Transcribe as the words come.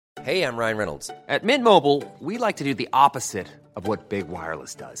Hey, I'm Ryan Reynolds. At Mint Mobile, we like to do the opposite of what Big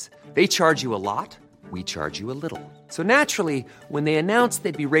Wireless does. They charge you a lot, we charge you a little. So naturally, when they announced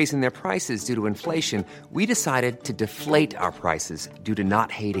they'd be raising their prices due to inflation, we decided to deflate our prices due to not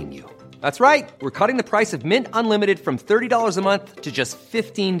hating you. That's right. We're cutting the price of Mint Unlimited from $30 a month to just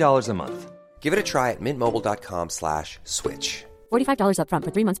 $15 a month. Give it a try at mintmobile.com/switch. $45 up front for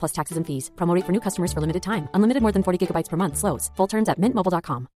 3 months plus taxes and fees. Promo rate for new customers for limited time. Unlimited more than 40 gigabytes per month. Slows full terms at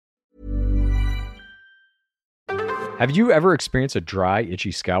mintmobile.com. Have you ever experienced a dry,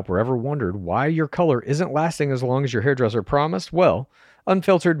 itchy scalp or ever wondered why your color isn't lasting as long as your hairdresser promised? Well,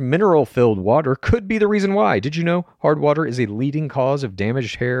 unfiltered, mineral-filled water could be the reason why. Did you know hard water is a leading cause of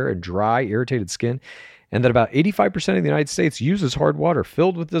damaged hair and dry, irritated skin? And that about 85% of the United States uses hard water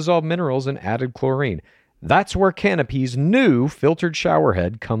filled with dissolved minerals and added chlorine. That's where Canopy's new filtered shower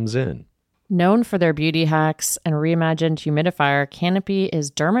head comes in. Known for their beauty hacks and reimagined humidifier, Canopy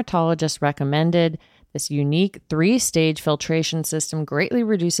is dermatologist recommended. This unique 3-stage filtration system greatly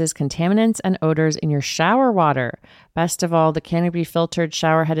reduces contaminants and odors in your shower water. Best of all, the Canopy filtered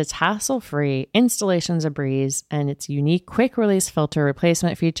shower head is hassle-free, installation's a breeze, and its unique quick-release filter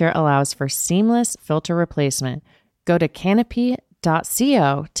replacement feature allows for seamless filter replacement. Go to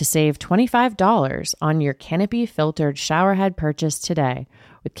canopy.co to save $25 on your Canopy filtered shower head purchase today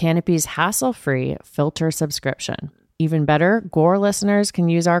with Canopy's hassle-free filter subscription. Even better, Gore listeners can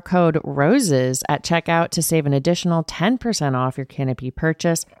use our code ROSES at checkout to save an additional 10% off your Canopy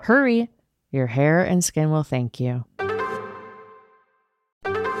purchase. Hurry, your hair and skin will thank you.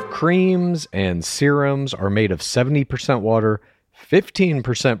 Creams and serums are made of 70% water,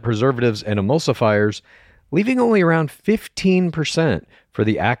 15% preservatives and emulsifiers, leaving only around 15% for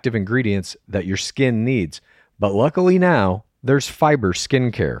the active ingredients that your skin needs. But luckily now, there's Fiber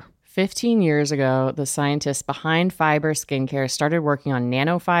Skincare. 15 years ago, the scientists behind Fiber Skincare started working on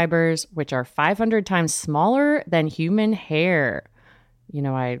nanofibers, which are 500 times smaller than human hair. You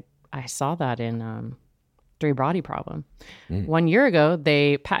know, I saw that in Three Body Problem. 1 year ago,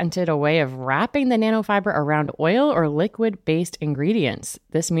 they patented a way of wrapping the nanofiber around oil or liquid-based ingredients.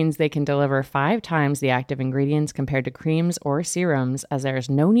 This means they can deliver 5 times the active ingredients compared to creams or serums, as there is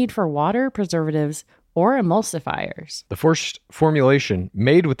no need for water, preservatives, or emulsifiers. The first formulation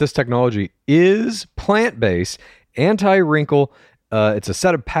made with this technology is plant-based, anti-wrinkle. It's a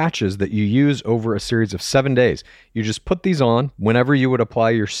set of patches that you use over a series of 7 days. You just put these on whenever you would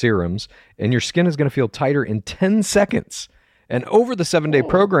apply your serums, and your skin is going to feel tighter in 10 seconds. And over the 7-day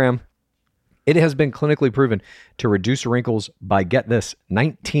program, it has been clinically proven to reduce wrinkles by, get this,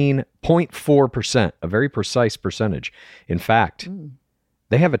 19.4%, a very precise percentage. In fact,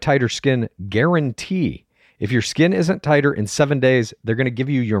 they have a tighter skin guarantee. If your skin isn't tighter in 7 days, they're going to give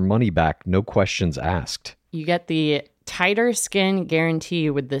you your money back, no questions asked. You get the tighter skin guarantee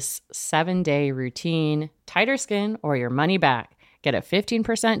with this 7-day routine. Tighter skin or your money back. Get a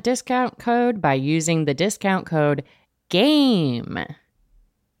 15% discount code by using the discount code GAME.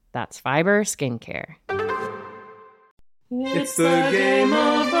 That's Fiber Skincare. It's the Game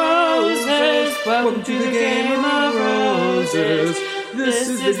of Roses. Welcome to the Game of Roses. This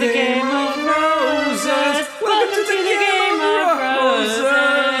is the Game of Roses. Welcome to the Game of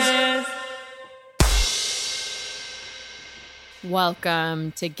Roses.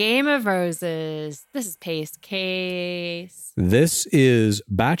 Welcome to Game of Roses. This is Pace Case. This is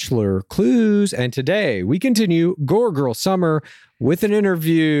Bachelor Clues, and today we continue Gore Girl Summer with an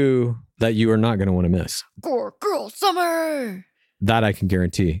interview that you are not going to want to miss. Gore Girl Summer! That I can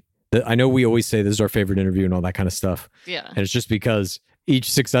guarantee. I know we always say this is our favorite interview and all that kind of stuff. Yeah. And it's just because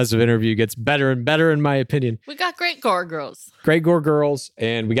each successive interview gets better and better, in my opinion. We got great Gore Girls. Great Gore Girls.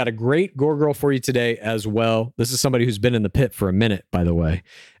 And we got a great Gore Girl for you today as well. This is somebody who's been in the pit for a minute, by the way.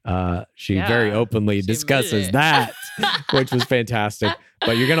 She very openly discusses that, which was fantastic.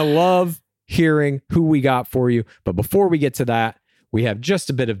 But you're going to love hearing who we got for you. But before we get to that, we have just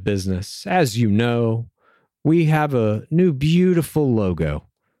a bit of business. As you know, we have a new beautiful logo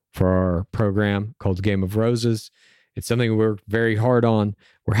for our program called Game of Roses. It's something we're very hard on.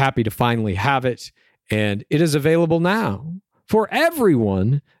 We're happy to finally have it. And it is available now for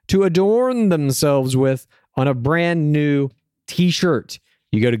everyone to adorn themselves with on a brand new t-shirt.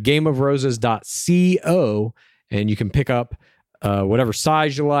 You go to gameofroses.co and you can pick up whatever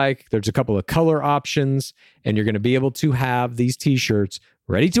size you like. There's a couple of color options, and you're going to be able to have these t-shirts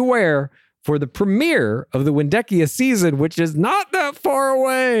ready to wear for the premiere of the Windekia season, which is not that far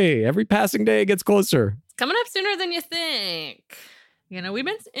away. Every passing day it gets closer. It's coming up sooner than you think. You know, we've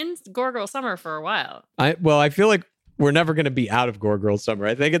been in Gore Girl Summer for a while. I feel like we're never going to be out of Gore Girl Summer.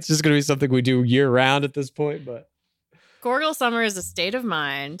 I think it's just going to be something we do year round at this point, but Gorgle Summer is a state of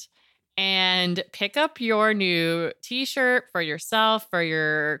mind. And pick up your new t-shirt for yourself, for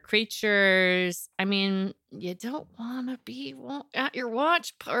your creatures. I mean, you don't want to be at your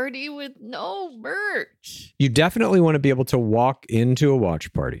watch party with no merch. You definitely want to be able to walk into a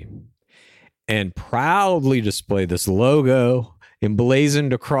watch party and proudly display this logo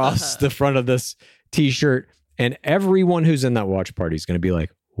emblazoned across the front of this t-shirt. And everyone who's in that watch party is going to be like,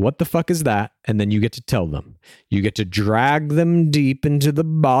 what the fuck is that? And then you get to tell them. You get to drag them deep into the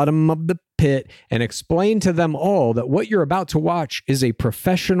bottom of the pit and explain to them all that what you're about to watch is a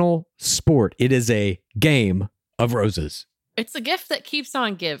professional sport. It is a game of roses. It's a gift that keeps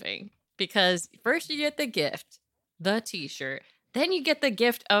on giving, because first you get the gift, the t-shirt. Then you get the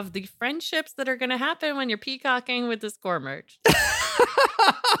gift of the friendships that are going to happen when you're peacocking with the score merch.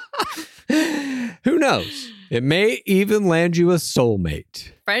 Who knows? It may even land you a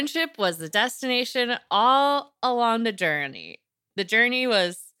soulmate. Friendship was the destination all along the journey. The journey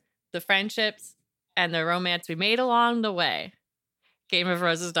was the friendships and the romance we made along the way.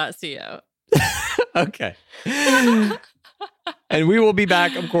 GameOfRoses.co. Okay. And we will be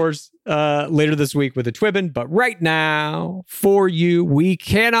back, of course, later this week with a Twibbin. But right now, for you, we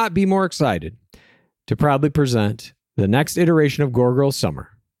cannot be more excited to proudly present the next iteration of Gore Girl Summer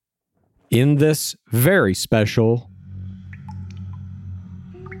in this very special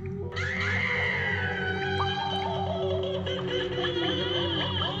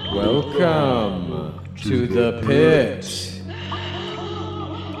Welcome to the Pit.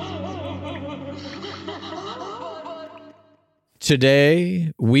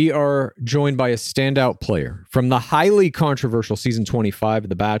 Today, we are joined by a standout player from the highly controversial season 25 of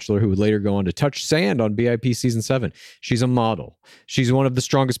The Bachelor, who would later go on to touch sand on BIP season 7. She's a model. She's one of the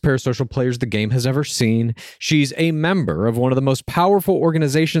strongest parasocial players the game has ever seen. She's a member of one of the most powerful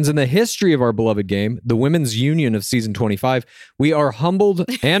organizations in the history of our beloved game, the Women's Union of season 25. We are humbled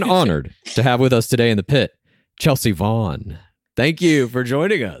and honored to have with us today in the pit, Chelsea Vaughn. Thank you for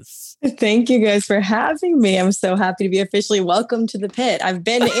joining us. Thank you guys for having me. I'm so happy to be officially welcome to the pit. I've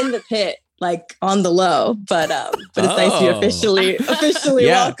been in the pit, like on the low, but it's nice to be officially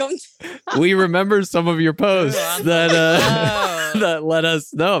welcomed. We remember some of your posts that let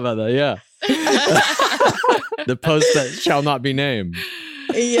us know about that. Yeah. The post that shall not be named.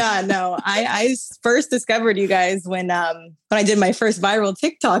 Yeah, no, I first discovered you guys when I did my first viral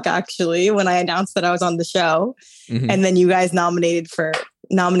TikTok, actually, when I announced that I was on the show. Mm-hmm. And then you guys nominated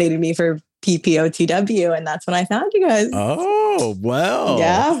me for PPOTW, and that's when I found you guys. Oh, well.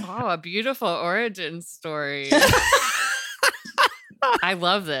 Yeah. Oh, a beautiful origin story. I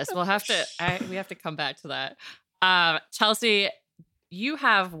love this. We have to come back to that. Chelsea, you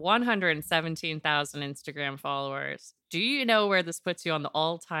have 117,000 Instagram followers. Do you know where this puts you on the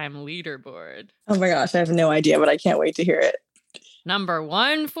all-time leaderboard? Oh my gosh, I have no idea, but I can't wait to hear it. Number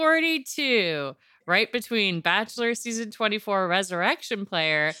 142, right between Bachelor Season 24 Resurrection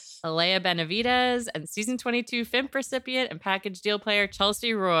player Alea Benavides and Season 22 FIMP recipient and package deal player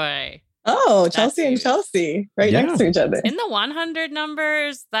Chelsea Roy. Oh, Chelsea and Chelsea, right next to each other. In the 100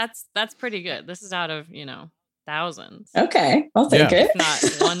 numbers, that's pretty good. This is out of, thousands. Okay, I'll take it. Not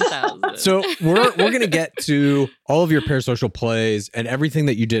 1,000. So we're going to get to all of your parasocial plays and everything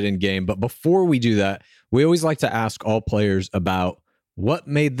that you did in game. But before we do that, we always like to ask all players about what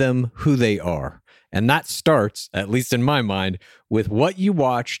made them who they are. And that starts, at least in my mind, with what you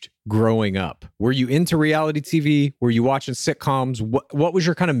watched growing up. Were you into reality TV? Were you watching sitcoms? What was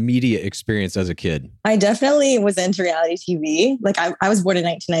your kind of media experience as a kid? I definitely was into reality TV. Like I was born in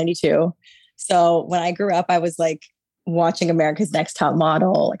 1992. So when I grew up, I was like watching America's Next Top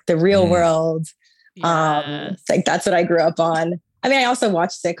Model, like The Real World. Yes. Like that's what I grew up on. I mean, I also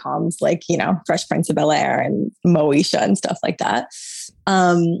watched sitcoms like, Fresh Prince of Bel-Air and Moesha and stuff like that.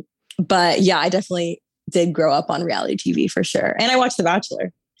 But yeah, I definitely did grow up on reality TV for sure. And I watched The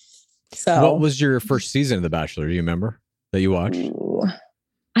Bachelor. So what was your first season of The Bachelor? Do you remember that you watched? Ooh,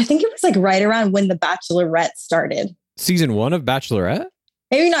 I think it was like right around when The Bachelorette started. Season 1 of Bachelorette?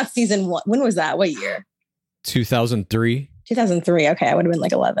 Maybe not season 1. When was that? What year? 2003. 2003. Okay. I would have been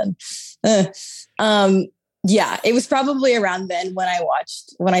like 11. Yeah, it was probably around then when I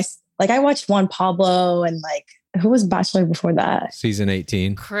watched Juan Pablo and like, who was Bachelor before that? Season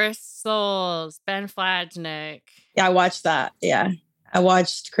 18. Chris Soules, Ben Flajnik. Yeah, I watched that. Yeah. I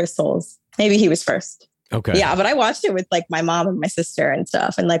watched Chris Soules. Maybe he was first. Okay. Yeah, but I watched it with like my mom and my sister and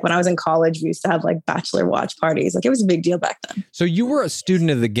stuff. And like when I was in college, we used to have like Bachelor watch parties. Like it was a big deal back then. So you were a student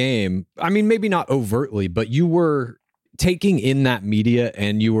of the game. I mean, maybe not overtly, but you were taking in that media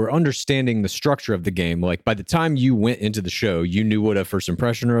and you were understanding the structure of the game. Like by the time you went into the show, you knew what a first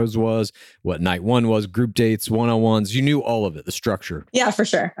impression rose was, what night one was, group dates, one-on-ones. You knew all of it, the structure. Yeah, for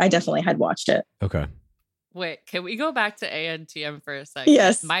sure. I definitely had watched it. Okay. Wait, can we go back to ANTM for a second?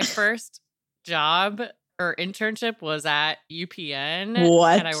 Yes. My first job or internship was at UPN.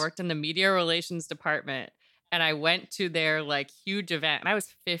 What? And I worked in the media relations department. And I went to their like huge event. And I was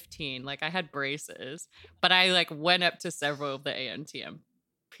 15. Like I had braces. But I like went up to several of the ANTM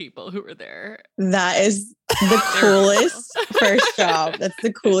people who were there. That is the coolest first job. That's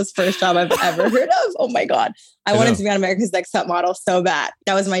the coolest first job I've ever heard of. Oh my God. I wanted to be on America's Next Top Model so bad.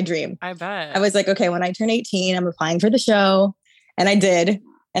 That was my dream. I bet. I was like, okay, when I turn 18, I'm applying for the show. And I did.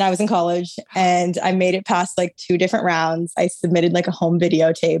 And I was in college and I made it past like 2 different rounds. I submitted like a home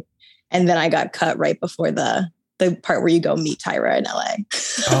videotape. And then I got cut right before the part where you go meet Tyra in LA.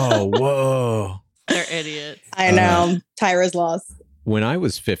 Oh, whoa. They're idiots. I know. Tyra's lost. When I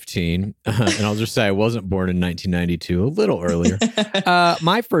was 15, and I'll just say I wasn't born in 1992, a little earlier,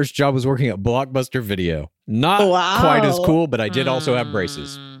 my first job was working at Blockbuster Video. Not quite as cool, but I did also have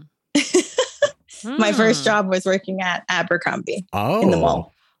braces. My first job was working at Abercrombie in the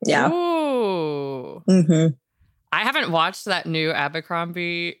mall. Yeah. Ooh. Mm-hmm. I haven't watched that new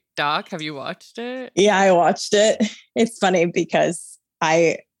Abercrombie doc. Have you watched it? Yeah, I watched it. It's funny because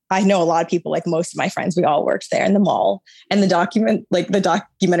I know a lot of people, like most of my friends, we all worked there in the mall. And the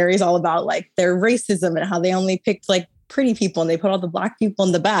documentary is all about like their racism and how they only picked like pretty people and they put all the black people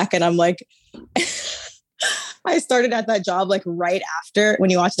in the back. And I'm like, I started at that job like right after. When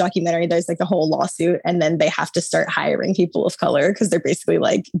you watch the documentary, there's like the whole lawsuit and then they have to start hiring people of color because they're basically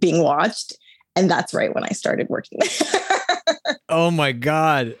like being watched. And that's right when I started working there. Oh my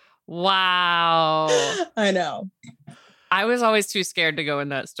God. Wow. I know. I was always too scared to go in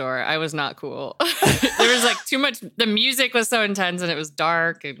that store. I was not cool. There was like too much. The music was so intense and it was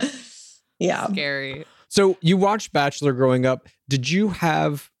dark and scary. So you watched Bachelor growing up. Did you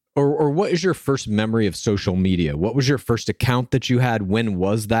have, or what is your first memory of social media? What was your first account that you had? When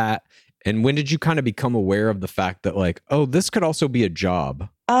was that? And when did you kind of become aware of the fact that like, oh, this could also be a job?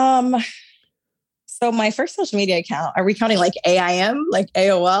 So my first social media account, are we counting like AIM, like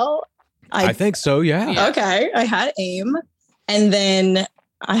AOL? I think so, yeah. Okay. I had AIM and then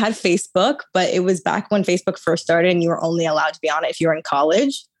I had Facebook, but it was back when Facebook first started and you were only allowed to be on it if you were in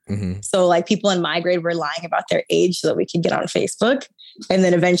college. Mm-hmm. So like people in my grade were lying about their age so that we could get on Facebook. And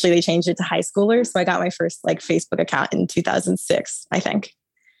then eventually they changed it to high schoolers. So I got my first like Facebook account in 2006, I think.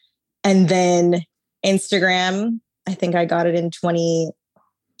 And then Instagram, I think I got it in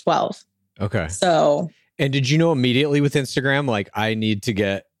 2012. Okay. So. And did you know immediately with Instagram, like I need to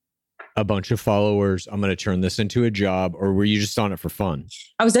get a bunch of followers, I'm going to turn this into a job, or were you just on it for fun?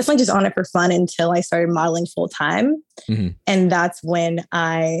 I was definitely just on it for fun until I started modeling full time. Mm-hmm. And that's when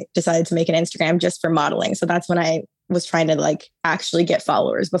I decided to make an Instagram just for modeling. So that's when I was trying to like actually get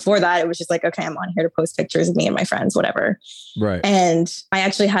followers. Before that, it was just like, okay, I'm on here to post pictures of me and my friends, whatever. Right. And I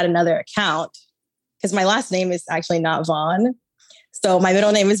actually had another account because my last name is actually not Vaughn. So my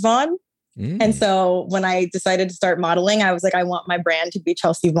middle name is Vaughn. And so when I decided to start modeling, I was like, I want my brand to be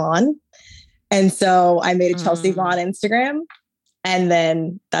Chelsea Vaughn. And so I made a Chelsea Vaughn Instagram. And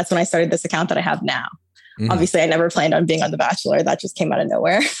then that's when I started this account that I have now. Obviously, I never planned on being on The Bachelor. That just came out of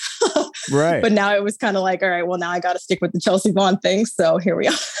nowhere. Right. But now it was kind of like, all right, well, now I got to stick with the Chelsea Vaughn thing. So here we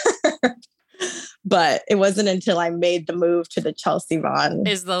are. But it wasn't until I made the move to the Chelsea Vaughn.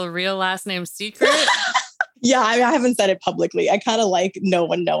 Is the real last name secret? Yeah, I haven't said it publicly. I kind of like no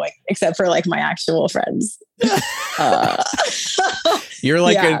one knowing except for like my actual friends. You're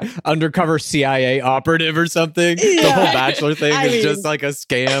like an undercover CIA operative or something. Yeah. The whole Bachelor thing is just like a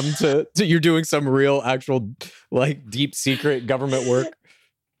scam to you're doing some real actual like deep secret government work.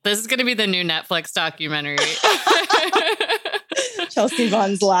 This is going to be the new Netflix documentary. Chelsea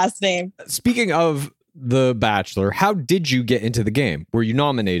Vaughn's last name. Speaking of The Bachelor, how did you get into the game? Were you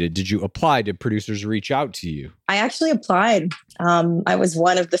nominated? Did you apply? Did producers reach out to you? I actually applied. I was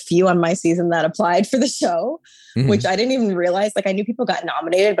one of the few on my season that applied for the show, which I didn't even realize. Like I knew people got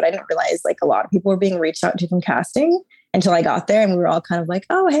nominated, but I didn't realize like a lot of people were being reached out to from casting until I got there. And we were all kind of like,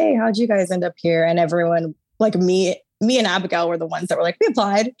 oh, hey, how'd you guys end up here? And everyone like me and Abigail were the ones that were like, we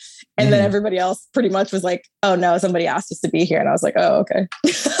applied. And then everybody else pretty much was like, oh no, somebody asked us to be here. And I was like, oh, okay.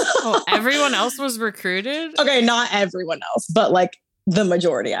 Oh, everyone else was recruited? Okay, not everyone else, but like the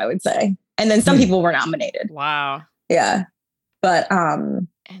majority, I would say. And then some people were nominated. Wow. Yeah. But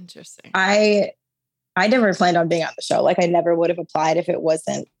interesting. I never planned on being on the show. Like I never would have applied if it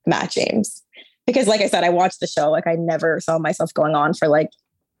wasn't Matt James. Because like I said, I watched the show. Like I never saw myself going on for like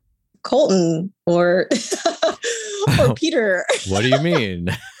Colton or or Peter. What do you mean?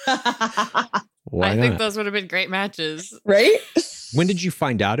 Why I not? think those would have been great matches. Right? When did you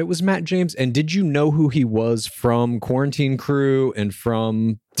find out it was Matt James? And did you know who he was from Quarantine Crew and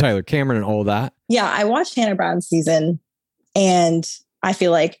from Tyler Cameron and all that? Yeah, I watched Hannah Brown's season, and I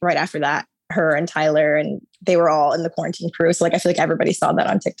feel like right after that, her and Tyler, and they were all in the Quarantine Crew. So like, I feel like everybody saw that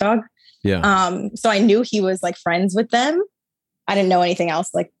on TikTok. Yeah. So I knew he was like friends with them. I didn't know anything else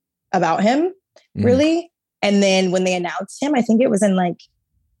like about him really. And then when they announced him, I think it was in like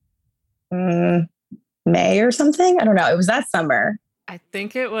May or something. I don't know. It was that summer. I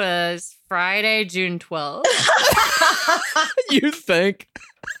think it was Friday, June 12th. You think?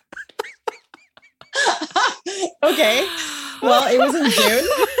 Okay. Well, it was in June.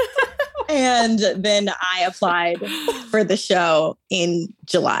 And then I applied for the show in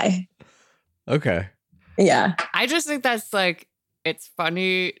July. Okay. Yeah. I just think that's like, it's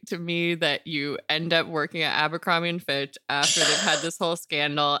funny to me that you end up working at Abercrombie and Fitch after they've had this whole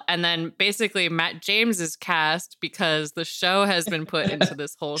scandal. And then basically Matt James is cast because the show has been put into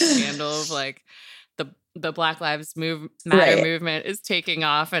this whole scandal of like the Black Lives Matter movement is taking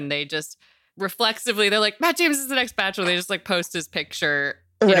off, and they just reflexively, they're like, Matt James is the next Bachelor. They just like post his picture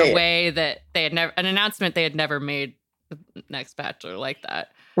in a way that they had never, an announcement they had never made the next Bachelor like that.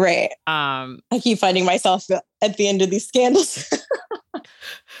 Right. I keep finding myself at the end of these scandals.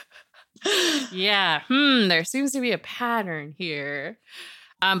 Yeah. There seems to be a pattern here.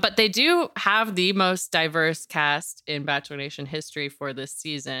 But they do have the most diverse cast in Bachelor Nation history for this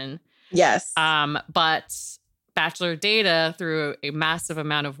season. Yes. But Bachelor Data, through a massive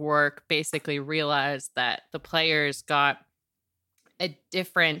amount of work, basically realized that the players got a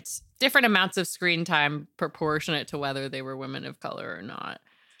different amounts of screen time proportionate to whether they were women of color or not.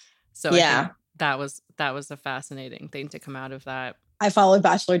 So yeah, I think that was a fascinating thing to come out of that. I followed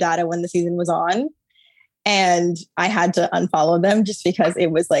Bachelor Data when the season was on, and I had to unfollow them just because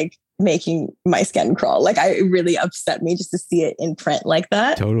it was like making my skin crawl. Like, it really upset me just to see it in print like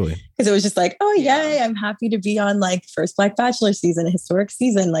that. Totally. Because it was just like, oh, yay, I'm happy to be on like first Black Bachelor season, a historic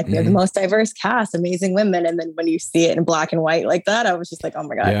season. Like, we have the most diverse cast, amazing women. And then when you see it in black and white like that, I was just like, oh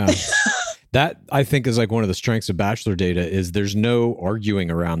my God. Yeah. That, I think, is like one of the strengths of Bachelor Data is there's no arguing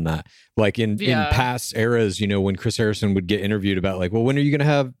around that. Like in past eras, you know, when Chris Harrison would get interviewed about like, well, when are you going to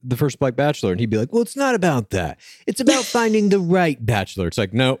have the first Black Bachelor? And he'd be like, well, it's not about that. It's about finding the right Bachelor. It's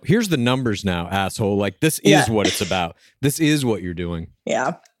like, no, here's the numbers now, asshole. Like, this is what it's about. This is what you're doing.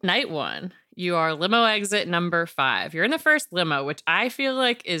 Yeah. Night one, you are limo exit number 5. You're in the first limo, which I feel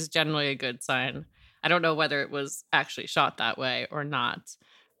like is generally a good sign. I don't know whether it was actually shot that way or not.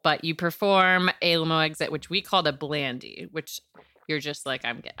 But you perform a limo exit, which we called a blandy, which you're just like,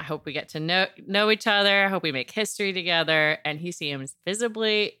 I hope we get to know each other. I hope we make history together. And he seems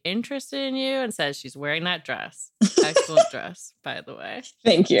visibly interested in you and says she's wearing that dress. Excellent dress, by the way.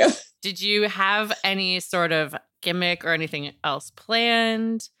 Thank you. Did you have any sort of gimmick or anything else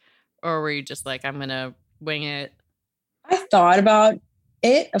planned? Or were you just like, I'm going to wing it? I thought about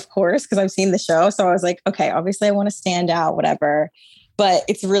it, of course, because I've seen the show. So I was like, okay, obviously I want to stand out, whatever. But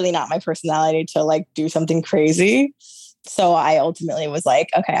it's really not my personality to like do something crazy. So I ultimately was like,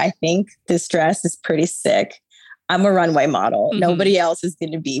 okay, I think this dress is pretty sick. I'm a runway model. Mm-hmm. Nobody else is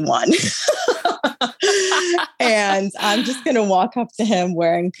going to be one. And I'm just going to walk up to him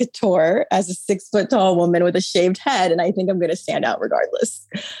wearing couture as a 6 foot tall woman with a shaved head. And I think I'm going to stand out regardless.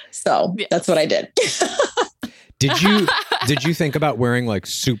 So that's what I did. Did you think about wearing like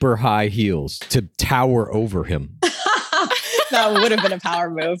super high heels to tower over him? That would have been a power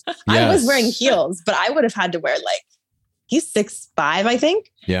move. Yes. I was wearing heels, but I would have had to wear like, he's 6'5", I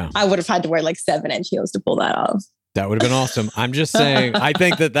think. Yeah. I would have had to wear like 7-inch heels to pull that off. That would have been awesome. I'm just saying, I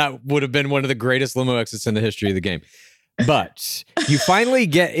think that would have been one of the greatest limo exits in the history of the game. But you finally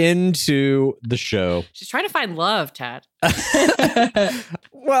get into the show. She's trying to find love, Tad.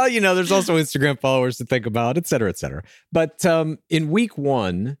 Well, you know, there's also Instagram followers to think about, et cetera, et cetera. But in week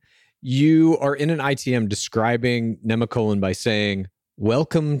 1, you are in an ITM describing Nemacolin by saying,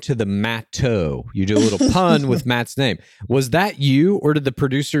 welcome to the Matto. You do a little pun with Matt's name. Was that you, or did the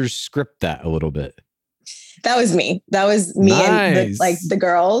producers script that a little bit? That was me. That was me. Nice. And the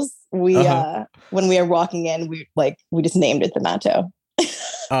girls. We when we were walking in, we just named it the Matto.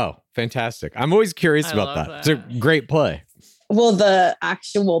 Oh, fantastic. I'm always curious about that. It's a great play. Well, the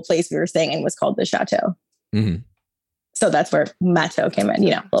actual place we were staying in was called the Chateau. Mm-hmm. So that's where Matto came in,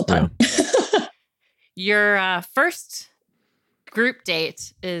 you know, little pun. Yeah. Your first group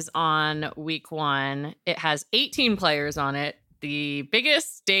date is on week 1. It has 18 players on it. The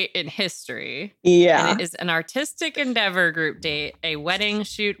biggest date in history. Yeah. And it is an artistic endeavor group date, a wedding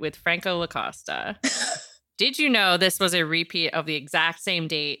shoot with Franco Lacosta. Did you know this was a repeat of the exact same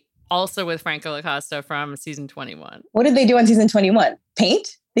date, also with Franco Lacosta from season 21? What did they do on season 21?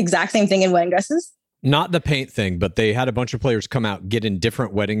 Paint? The exact same thing in wedding dresses? Not the paint thing, but they had a bunch of players come out, get in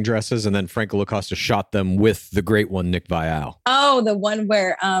different wedding dresses, and then Franco Lacosta shot them with the great one, Nick Viall. Oh, the one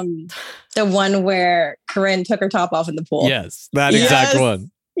where Corinne took her top off in the pool. Yes, that exact one.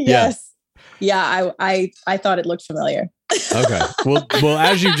 Yes. Yeah, I thought it looked familiar. Okay. Well,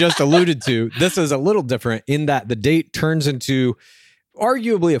 as you just alluded to, this is a little different in that the date turns into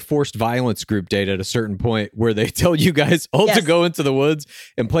arguably a forced violence group date at a certain point where they tell you guys all to go into the woods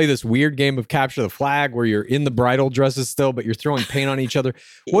and play this weird game of capture the flag where you're in the bridal dresses still, but you're throwing paint on each other.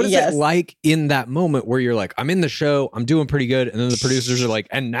 What is it like in that moment where you're like, I'm in the show, I'm doing pretty good. And then the producers are like,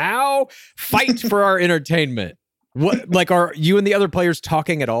 and now fight for our entertainment. What, like, are you and the other players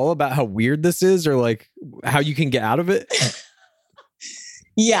talking at all about how weird this is or like how you can get out of it?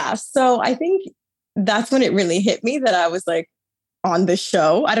 Yeah. So I think that's when it really hit me that I was like, on the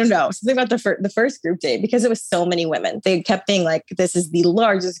show. I don't know. Something about the first group date, because it was so many women. They kept being like, this is the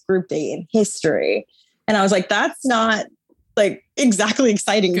largest group date in history. And I was like, that's not like exactly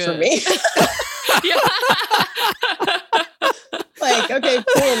exciting for me. Like, okay,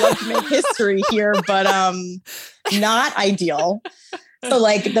 cool. Let's make history here, but not ideal. So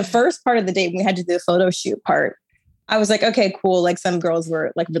like the first part of the date, when we had to do the photo shoot part, I was like, okay, cool. Like some girls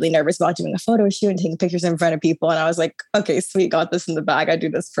were like really nervous about doing a photo shoot and taking pictures in front of people. And I was like, okay, sweet. Got this in the bag. I do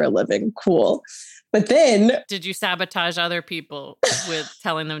this for a living. Cool. But then... Did you sabotage other people with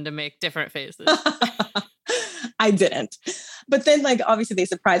telling them to make different faces? I didn't. But then like, obviously they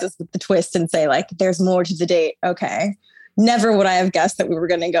surprised us with the twist and say like, there's more to the date. Okay. Never would I have guessed that we were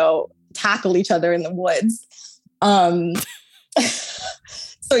going to go tackle each other in the woods.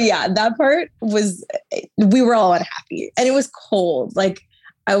 So yeah, that part was, we were all unhappy and it was cold. Like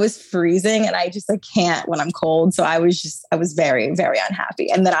I was freezing and I just like can't when I'm cold. So I was very, very unhappy.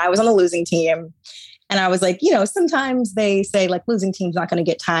 And then I was on the losing team and I was like, you know, sometimes they say like losing team's not going to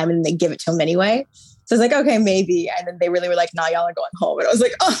get time and they give it to them anyway. So I was like, okay, maybe. And then they really were like, nah, y'all are going home. And I was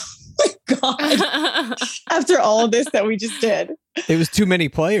like, oh my God, after all of this that we just did. It was too many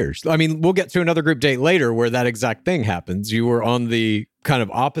players. I mean, we'll get to another group date later where that exact thing happens. You were on the kind of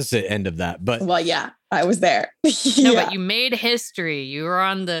opposite end of that, but well, yeah, I was there. No, but you made history. You were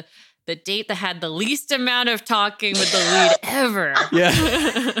on the date that had the least amount of talking with the lead ever.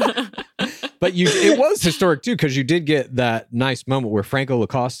 Yeah. But it was historic too, because you did get that nice moment where Franco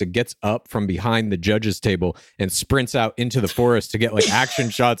Lacosta gets up from behind the judges table and sprints out into the forest to get like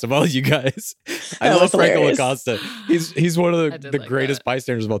action shots of all you guys. I love Franco Lacosta. He's one of the greatest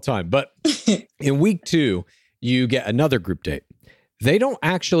bystanders of all time. But in week 2, you get another group date. They don't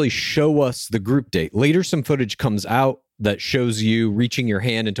actually show us the group date. Later, some footage comes out that shows you reaching your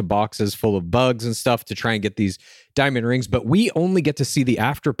hand into boxes full of bugs and stuff to try and get these diamond rings. But we only get to see the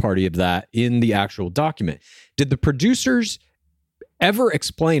after party of that in the actual document. Did the producers ever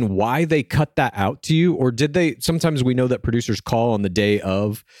explain why they cut that out to you? Or did they, sometimes we know that producers call on the day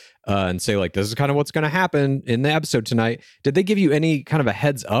of and say like, this is kind of what's going to happen in the episode tonight. Did they give you any kind of a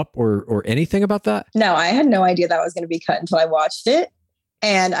heads up or anything about that? No, I had no idea that was going to be cut until I watched it.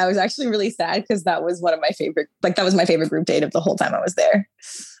 And I was actually really sad because that was one of my favorite, like that was my favorite group date of the whole time I was there.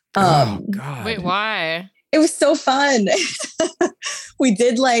 Oh God. Wait, why? It was so fun. We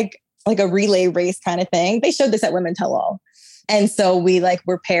did like a relay race kind of thing. They showed this at Women Tell All. And so we like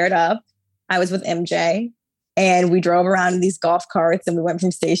were paired up. I was with MJ and we drove around in these golf carts and we went from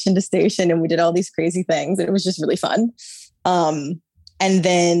station to station and we did all these crazy things. And it was just really fun. And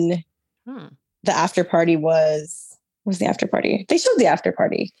then the after party was the after party? They showed the after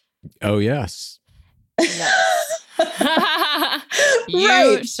party. Oh, yes.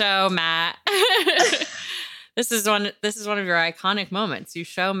 You show Matt. This is one of your iconic moments. You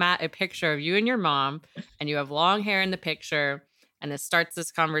show Matt a picture of you and your mom, and you have long hair in the picture, and it starts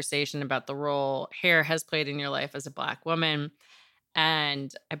this conversation about the role hair has played in your life as a Black woman.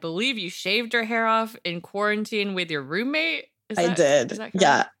 And I believe you shaved your hair off in quarantine with your roommate. I did.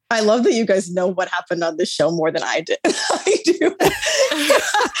 Yeah. I love that you guys know what happened on this show more than I did. I do.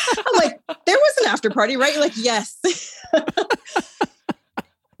 I'm like, there was an after party, right? You're like, yes.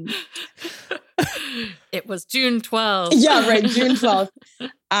 It was June 12th. Yeah, right. June 12th.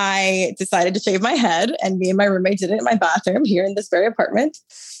 I decided to shave my head and me and my roommate did it in my bathroom here in this very apartment.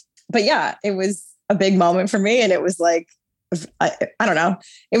 But yeah, it was a big moment for me. And it was like, I don't know.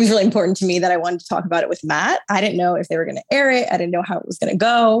 It was really important to me that I wanted to talk about it with Matt. I didn't know if they were going to air it. I didn't know how it was going to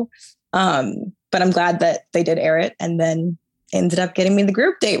go. But I'm glad that they did air it and then ended up getting me the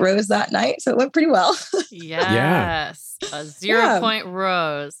group date rose that night. So it went pretty well. Yes. A 0 point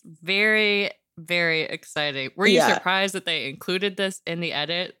rose. Very very exciting. Were you surprised that they included this in the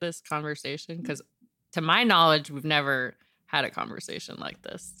edit, this conversation? Because to my knowledge, we've never had a conversation like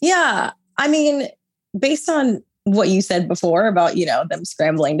this. Yeah. I mean, based on what you said before about, them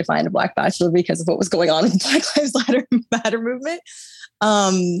scrambling to find a Black Bachelor because of what was going on in the Black Lives Matter movement,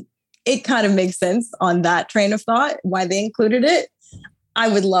 it kind of makes sense on that train of thought, why they included it. I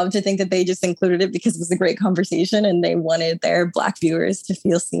would love to think that they just included it because it was a great conversation and they wanted their Black viewers to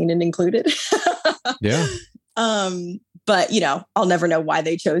feel seen and included. Yeah. But, I'll never know why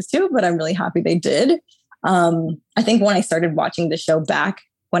they chose to, but I'm really happy they did. I think when I started watching the show back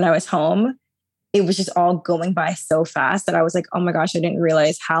when I was home, it was just all going by so fast that I was like, oh my gosh, I didn't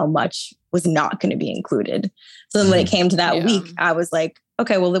realize how much was not going to be included. So then when it came to that week, I was like,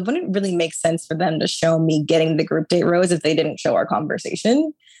 okay, well, it wouldn't really make sense for them to show me getting the group date rose if they didn't show our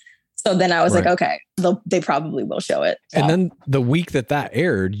conversation. So then I was like, okay, they probably will show it. So. And then the week that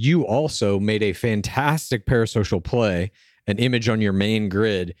aired, you also made a fantastic parasocial play, an image on your main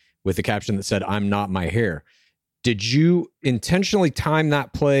grid with a caption that said, "I'm not my hair." Did you intentionally time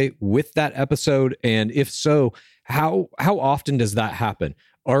that play with that episode? And if so, how often does that happen?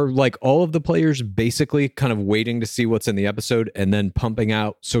 Are like all of the players basically kind of waiting to see what's in the episode and then pumping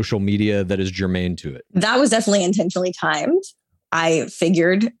out social media that is germane to it? That was definitely intentionally timed. I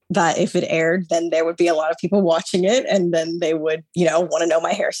figured that if it aired, then there would be a lot of people watching it and then they would, want to know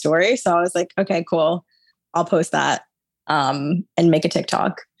my hair story. So I was like, okay, cool. I'll post that and make a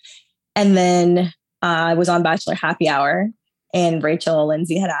TikTok. And then I was on Bachelor Happy Hour and Rachel and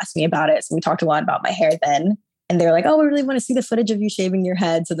Lindsay had asked me about it. So we talked a lot about my hair then. And they were like, oh, we really want to see the footage of you shaving your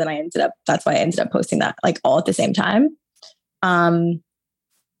head. So then that's why I ended up posting that like all at the same time. And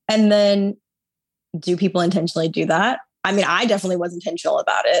then do people intentionally do that? I mean, I definitely was intentional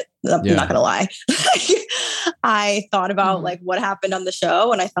about it. I'm not going to lie. I thought about like what happened on the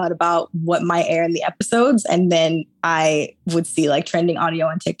show and I thought about what might air in the episodes. And then I would see like trending audio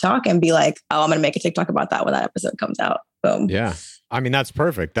on TikTok and be like, oh, I'm going to make a TikTok about that when that episode comes out. Boom. Yeah. I mean, that's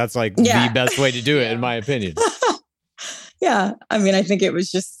perfect. That's like the best way to do it, in my opinion. Yeah. I mean, I think it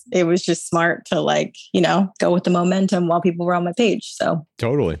was just smart to like, go with the momentum while people were on my page. So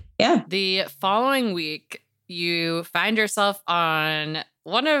totally. Yeah. The following week, you find yourself on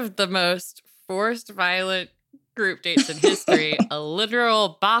one of the most forced violent group dates in history, a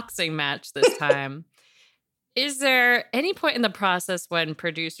literal boxing match this time. Is there any point in the process when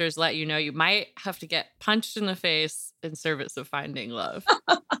producers let you know you might have to get punched in the face in service of finding love?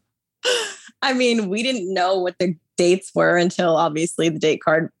 I mean, we didn't know what the dates were until obviously the date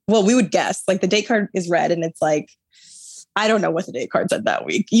card. Well, we would guess like the date card is red and it's like, I don't know what the date card said that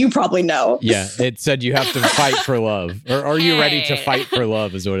week. You probably know. Yeah, it said you have to fight for love. Or are you ready to fight for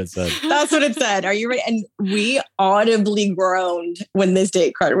love is what it said. That's what it said. Are you ready? And we audibly groaned when this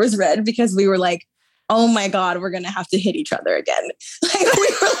date card was read because we were like, oh my God, we're going to have to hit each other again. Like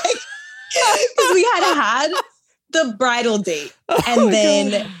we were like, because we had the bridal date. And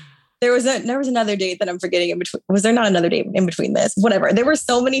then there was another date that I'm forgetting in between. Was there not another date in between this? Whatever. There were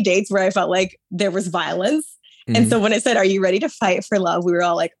so many dates where I felt like there was violence. And so when it said, are you ready to fight for love? We were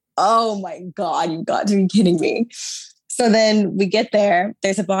all like, oh my God, you've got to be kidding me. So then we get there,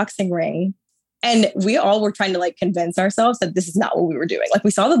 there's a boxing ring. And we all were trying to like convince ourselves that this is not what we were doing. Like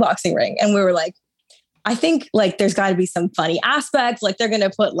we saw the boxing ring and we were like, I think like there's got to be some funny aspects. Like they're going to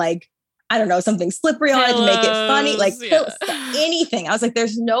put like, I don't know, something slippery on it to make it funny. Like anything. I was like,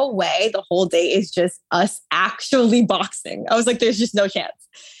 there's no way the whole day is just us actually boxing. I was like, there's just no chance.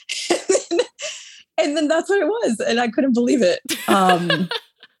 And then that's what it was. And I couldn't believe it.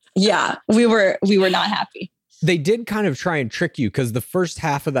 Yeah, we were not happy. They did kind of try and trick you because the first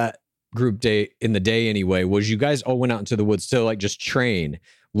half of that group date in the day anyway, was you guys all went out into the woods to like just train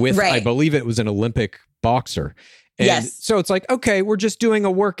with, I believe it was an Olympic boxer. And yes. So it's like, okay, we're just doing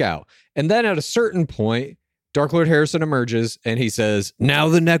a workout. And then at a certain point, Dark Lord Harrison emerges and he says, now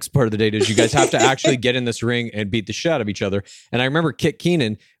the next part of the date is you guys have to actually get in this ring and beat the shit out of each other. And I remember Kit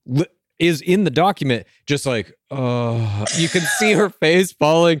Keenan is in the document, just like, oh, you can see her face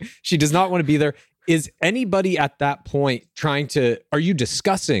falling. She does not want to be there. Is anybody at that point are you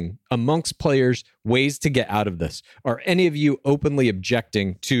discussing amongst players ways to get out of this? Are any of you openly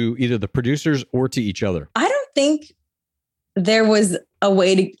objecting to either the producers or to each other? I don't think there was a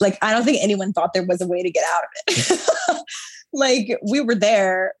way to, like, I don't think anyone thought there was a way to get out of it. Like we were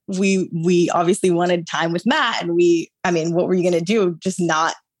there. We obviously wanted time with Matt and what were you going to do?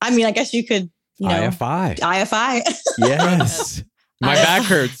 I guess you could, IFI. Yes. My back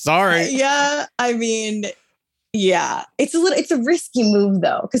hurts. Sorry. Yeah. It's a risky move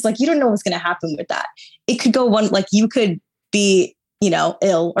though. Cause like, you don't know what's going to happen with that. It could go one, like you could be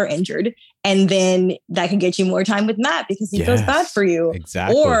ill or injured. And then that could get you more time with Matt because he feels bad for you.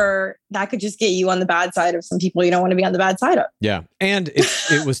 Exactly. Or that could just get you on the bad side of some people you don't want to be on the bad side of. Yeah. And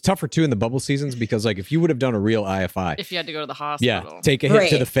it was tougher too in the bubble seasons because like if you would have done a real IFI. If you had to go to the hospital. Yeah. Take a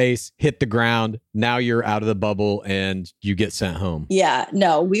hit to the face, hit the ground. Now you're out of the bubble and you get sent home. Yeah.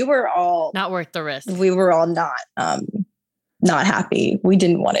 No, we were all not worth the risk. We were all not happy. We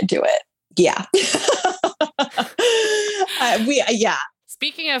didn't want to do it. Yeah.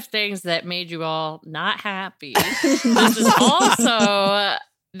 Speaking of things that made you all not happy, this is also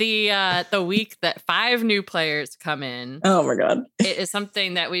the week that 5 new players come in. Oh my God. It is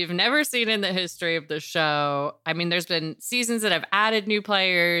something that we've never seen in the history of the show. I mean, there's been seasons that have added new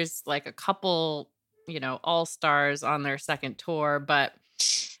players, like a couple, all-stars on their second tour, but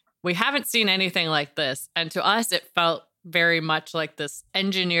we haven't seen anything like this. And to us, it felt very much like this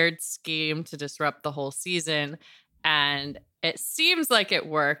engineered scheme to disrupt the whole season. And it seems like it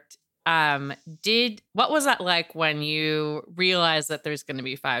worked. What was that like when you realized that there's going to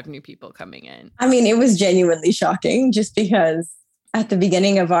be 5 new people coming in? I mean, it was genuinely shocking just because at the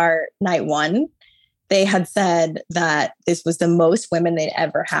beginning of our night 1, they had said that this was the most women they'd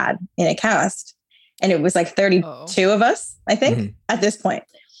ever had in a cast. And it was like 32 of us, I think, at this point.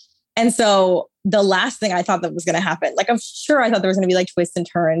 And so the last thing I thought that was going to happen, like, I'm sure I thought there was going to be like twists and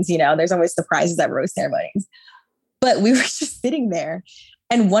turns, there's always surprises at rose ceremonies. But we were just sitting there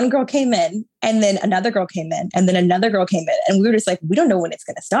and one girl came in and then another girl came in and then another girl came in. And we were just like, we don't know when it's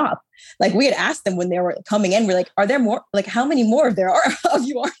going to stop. Like we had asked them when they were coming in, we're like, are there more? Like, how many more of you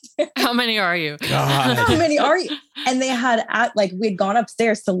are there? How many are you? How many are you? And they had we had gone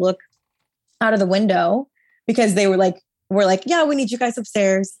upstairs to look out of the window because they were like, yeah, we need you guys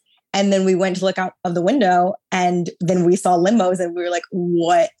upstairs. And then we went to look out of the window and then we saw limos and we were like,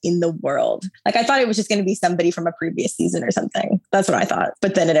 what in the world? Like, I thought it was just going to be somebody from a previous season or something. That's what I thought.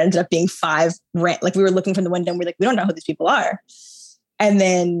 But then it ended up being 5. Like we were looking from the window and we're like, we don't know who these people are. And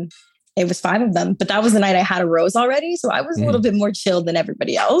then it was 5 of them. But that was the night I had a rose already. So I was a little bit more chilled than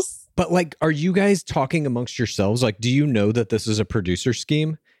everybody else. But like, are you guys talking amongst yourselves? Like, do you know that this is a producer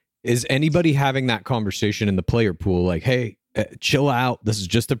scheme? Is anybody having that conversation in the player pool? Like, hey, chill out. This is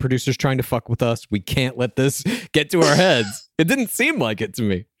just the producers trying to fuck with us. We can't let this get to our heads. It didn't seem like it to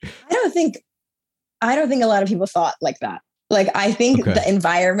me. I don't think a lot of people thought like that. Like, I think the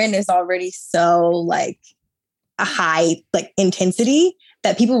environment is already so like a high like intensity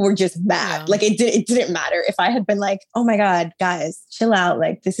that people were just mad. Yeah. Like it didn't matter if I had been like, oh my God, guys, chill out.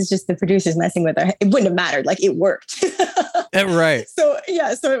 Like this is just the producers messing with our, it wouldn't have mattered. Like it worked. Right. So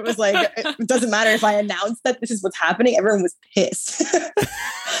yeah. So it was like, it doesn't matter if I announced that this is what's happening. Everyone was pissed.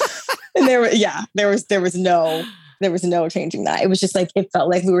 And there was no changing that. It was just like, it felt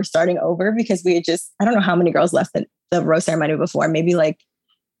like we were starting over because we had just, I don't know how many girls left the rose ceremony before, maybe like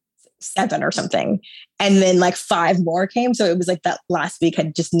 7 or something. And then like 5 more came. So it was like that last week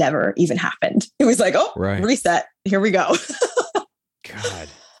had just never even happened. It was like, reset. Here we go. God.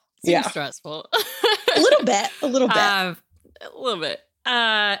 Seems stressful. A little bit. A little bit.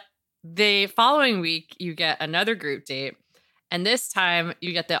 The following week, you get another group date. And this time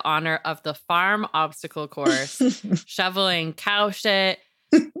you get the honor of the farm obstacle course, shoveling cow shit,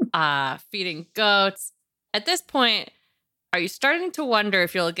 feeding goats. At this point, are you starting to wonder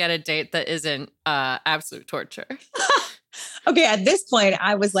if you'll get a date that isn't absolute torture? Okay, at this point,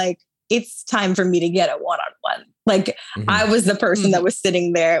 I was like, it's time for me to get a one-on-one. Like, I was the person that was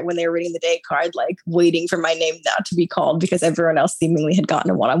sitting there when they were reading the date card, like waiting for my name now to be called because everyone else seemingly had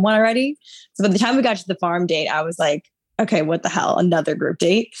gotten a one-on-one already. So by the time we got to the farm date, I was like, okay, what the hell? Another group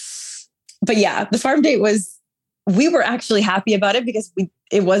date. But yeah, the farm date we were actually happy about it because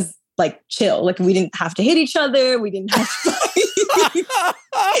it was like chill. Like we didn't have to hit each other. We didn't have to fight.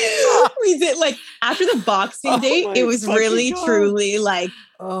 We did like after the boxing date, it was really truly like,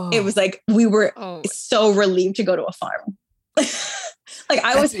 it was like, we were so relieved to go to a farm. Like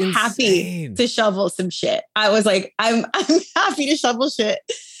I was happy to shovel some shit. I was like, I'm happy to shovel shit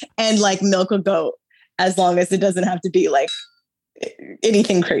and like milk a goat as long as it doesn't have to be like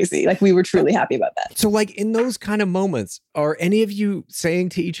anything crazy. Like we were truly happy about that. So like in those kind of moments, are any of you saying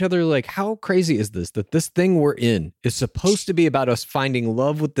to each other, like, how crazy is this, that this thing we're in is supposed to be about us finding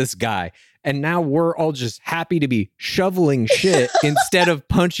love with this guy. And now we're all just happy to be shoveling shit instead of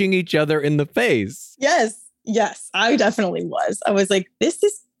punching each other in the face. Yes, I definitely was. I was like, this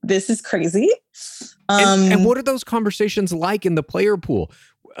is crazy. And what are those conversations like in the player pool?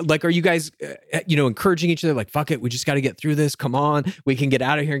 Like, are you guys, encouraging each other like, fuck it, we just got to get through this. Come on, we can get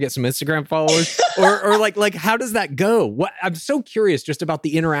out of here and get some Instagram followers. or like, how does that go? I'm so curious just about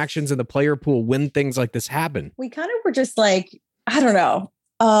the interactions in the player pool when things like this happen. We kind of were just like, I don't know.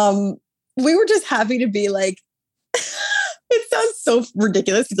 We were just happy to be like, it sounds so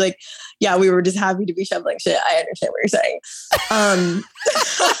ridiculous. It's like, yeah, we were just happy to be shoveling shit. I understand what you're saying.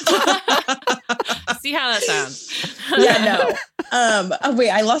 See how that sounds. Yeah, no. Wait,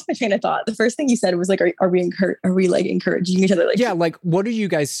 I lost my train of thought. The first thing you said was like, are we like encouraging each other? Like, yeah, like what are you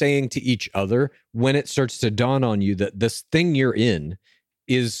guys saying to each other when it starts to dawn on you that this thing you're in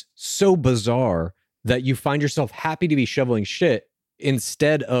is so bizarre that you find yourself happy to be shoveling shit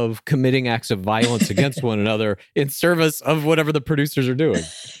instead of committing acts of violence against one another in service of whatever the producers are doing?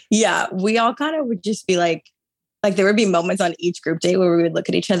 Yeah, we all kind of would just be like there would be moments on each group date where we would look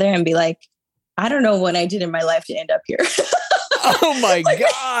at each other and be like, I don't know what I did in my life to end up here. Oh my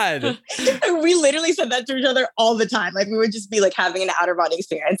God. We literally said that to each other all the time. Like we would just be like having an outer body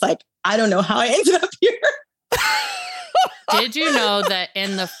experience. Like, I don't know how I ended up here. Did you know that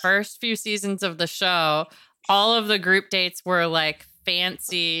in the first few seasons of the show, all of the group dates were like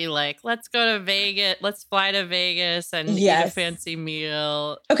fancy, like let's go to Vegas, let's fly to Vegas and eat a fancy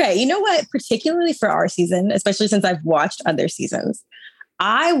meal. Okay, you know what? Particularly for our season, especially since I've watched other seasons,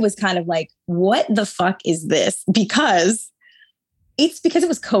 I was kind of like, what the fuck is this? Because it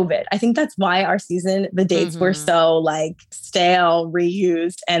was COVID. I think that's why our season, the dates were so like stale,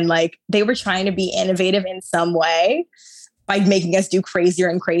 reused, and like they were trying to be innovative in some way by making us do crazier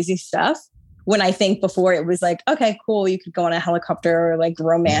and crazy stuff. When I think before it was like, okay, cool, you could go on a helicopter or like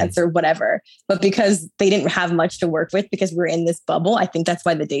romance or whatever. But because they didn't have much to work with because we're in this bubble, I think that's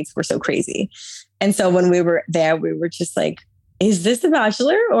why the dates were so crazy. And so when we were there, we were just like, is this The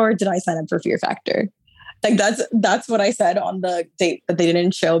Bachelor or did I sign up for Fear Factor? Like that's what I said on the date that they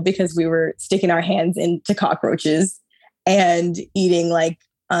didn't show because we were sticking our hands into cockroaches and eating like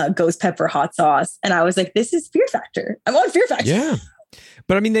ghost pepper hot sauce. And I was like, this is Fear Factor. I'm on Fear Factor. Yeah.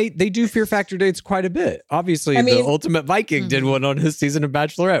 But I mean, they do Fear Factor dates quite a bit. Obviously, the Ultimate Viking did one on his season of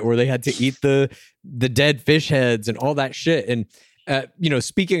Bachelorette where they had to eat the dead fish heads and all that shit. And,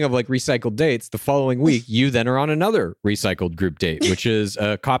 speaking of like recycled dates, the following week, you then are on another recycled group date, which is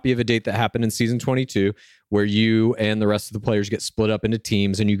a copy of a date that happened in season 22 where you and the rest of the players get split up into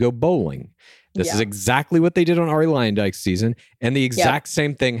teams and you go bowling. This is exactly what they did on Ari Lyondike's season. And the exact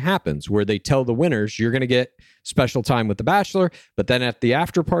same thing happens where they tell the winners, you're going to get special time with The Bachelor. But then at the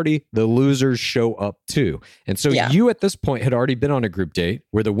after party, the losers show up too. And so you at this point had already been on a group date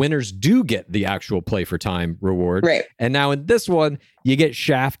where the winners do get the actual play for time reward. Right. And now in this one, you get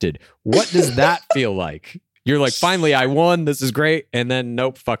shafted. What does that feel like? You're like, finally, I won. This is great. And then,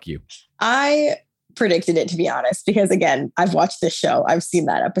 nope, fuck you. I predicted it, to be honest, because again, I've watched this show. I've seen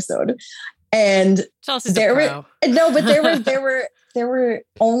that episode. And there were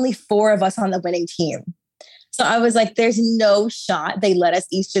only 4 of us on the winning team. So I was like, there's no shot they let us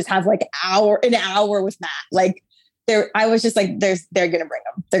each just have like an hour with Matt. Like I was just like, they're going to bring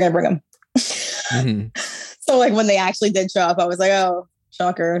him. They're going to bring him. So like when they actually did show up, I was like, oh,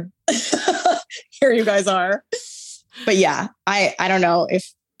 shocker. Here you guys are. But yeah, I don't know if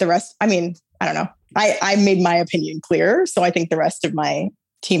the rest, I don't know. I made my opinion clear. So I think the rest of my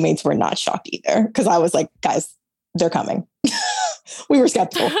teammates were not shocked either. Cause I was like, guys, they're coming. We were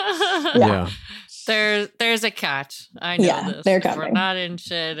skeptical. Yeah. There's a catch. I know this. They're coming. We're not in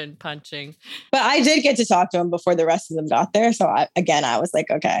shit and punching. But I did get to talk to them before the rest of them got there. So I was like,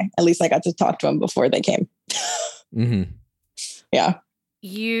 okay, at least I got to talk to them before they came. Yeah.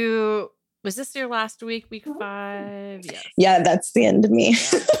 Was this your last week 5? Yes. Yeah, that's the end of me.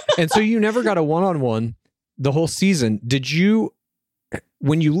 And so you never got a one-on-one the whole season. Did you,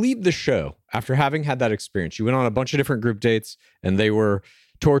 when you leave the show, after having had that experience, you went on a bunch of different group dates and they were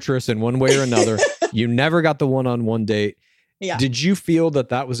torturous in one way or another. You never got the one-on-one date. Yeah. Did you feel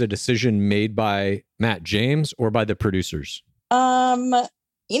that was a decision made by Matt James or by the producers? In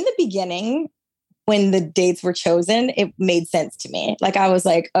the beginning, when the dates were chosen, it made sense to me. Like I was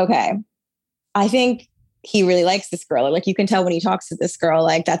like, okay, I think he really likes this girl. Or like you can tell when he talks to this girl,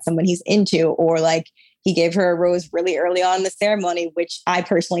 like that's someone he's into, or like he gave her a rose really early on in the ceremony, which I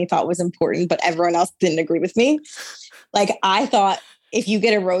personally thought was important, but everyone else didn't agree with me. Like I thought if you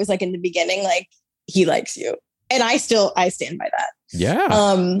get a rose, like in the beginning, like he likes you. And I stand by that.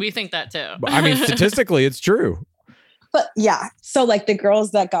 Yeah. We think that too. I mean, statistically, it's true. But yeah, so like the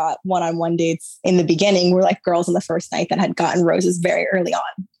girls that got one-on-one dates in the beginning were like girls on the first night that had gotten roses very early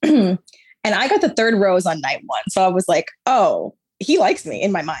on. And I got the 3rd rose on night 1. So I was like, oh, he likes me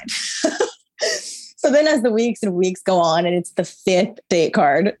in my mind. So then as the weeks and weeks go on and it's the 5th date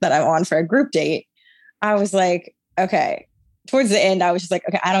card that I'm on for a group date, I was like, okay, towards the end, I was just like,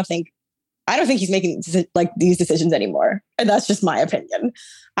 okay, I don't think he's making like these decisions anymore. And that's just my opinion.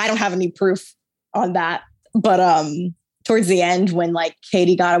 I don't have any proof on that. But towards the end when like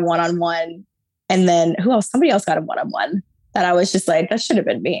Katie got a one-on-one, and then who else? Somebody else got a one-on-one that I was just like, that should have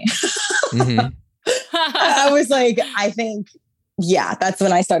been me. Mm-hmm. I was like, I think, yeah, that's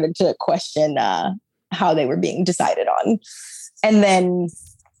when I started to question how they were being decided on. And then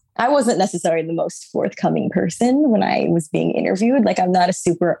I wasn't necessarily the most forthcoming person when I was being interviewed. Like, I'm not a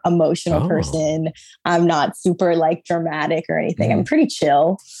super emotional person. I'm not super like dramatic or anything. I'm pretty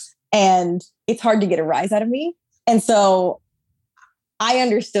chill, and it's hard to get a rise out of me. And so I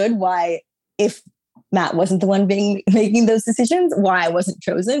understood why, if Matt wasn't the one making those decisions, why I wasn't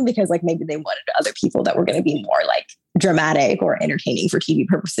chosen, because like maybe they wanted other people that were going to be more like dramatic or entertaining for TV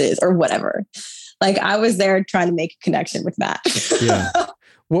purposes or whatever. Like, I was there trying to make a connection with Matt. Yeah.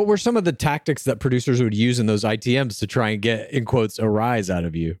 What were some of the tactics that producers would use in those ITMs to try and get, in quotes, a rise out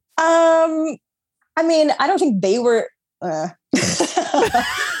of you? I mean, I don't think they were. Let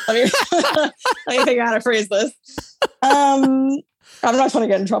me think how to phrase this. I'm not trying to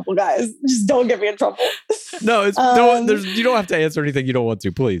get in trouble, guys. Just don't get me in trouble. No, it's you don't have to answer anything you don't want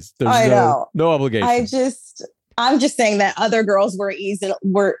to, please. There's I know. No obligation. I'm just saying that other girls were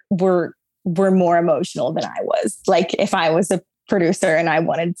more emotional than I was. Like, if I was a producer and I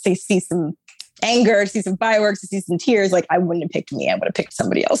wanted to see some anger, to see some fireworks, to see some tears, like, I wouldn't have picked me. I would have picked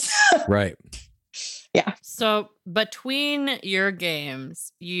somebody else. Right. Yeah. So between your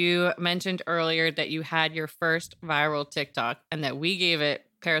games, you mentioned earlier that you had your first viral TikTok and that we gave it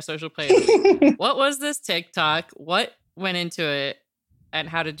Parasocial Play of the Week. What was this TikTok? What went into it? And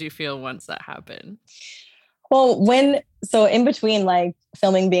how did you feel once that happened? Well, in between like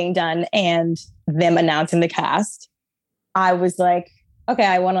filming being done and them announcing the cast, I was like, okay,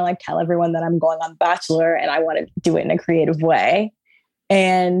 I want to like tell everyone that I'm going on Bachelor, and I want to do it in a creative way.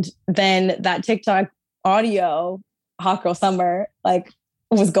 And then that TikTok audio, Hot Girl Summer, like,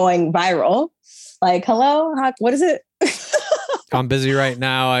 was going viral. Like, hello, what is it? I'm busy right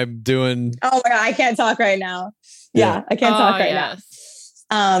now. I'm doing. Oh my God, I can't talk right now. Yeah, I can't talk right now.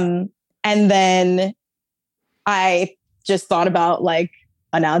 And then I just thought about like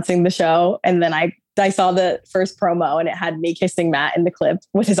announcing the show, and then I saw the first promo, and it had me kissing Matt in the clip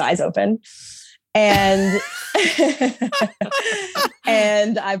with his eyes open. And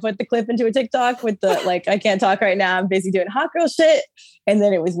and I put the clip into a TikTok with the like, I can't talk right now, I'm busy doing hot girl shit. And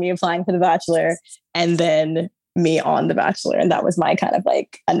then it was me applying for The Bachelor, and then me on The Bachelor. And that was my kind of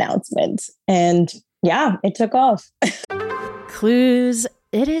like announcement. And yeah, it took off. Clues.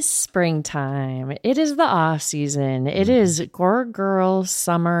 It is springtime. It is the off season. It is Girl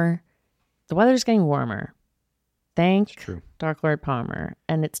summer. The weather's getting warmer. Thank Dark Lord Palmer.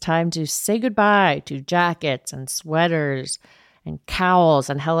 And it's time to say goodbye to jackets and sweaters and cowls,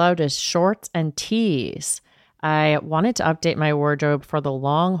 and hello to shorts and tees. I wanted to update my wardrobe for the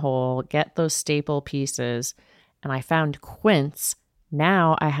long haul, get those staple pieces, and I found Quince.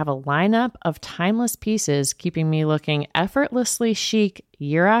 Now I have a lineup of timeless pieces keeping me looking effortlessly chic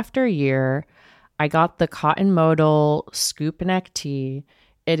year after year. I got the cotton modal scoop neck tee.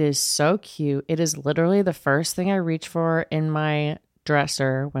 It is so cute. It is literally the first thing I reach for in my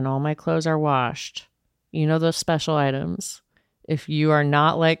dresser when all my clothes are washed. You know, those special items. If you are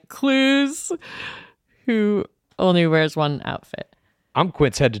not like Clues, who only wears one outfit. I'm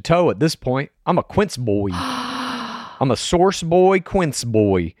Quince head to toe at this point. I'm a Quince boy. I'm a Source boy, Quince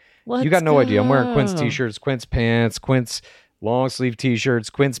boy. You got no idea. I'm wearing Quince t-shirts, Quince pants, Quince long sleeve t-shirts,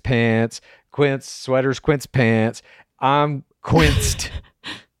 Quince pants, Quince sweaters, Quince pants. I'm Quinced.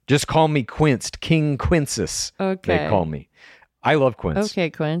 Just call me Quinced. King Quinces. Okay. They call me. I love Quince.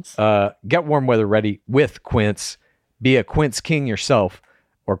 Okay, Quince. Get warm weather ready with Quince. Be a Quince King yourself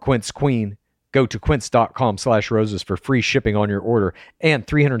or Quince Queen. Go to quince.com/roses for free shipping on your order and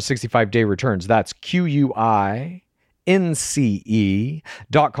 365-day returns. That's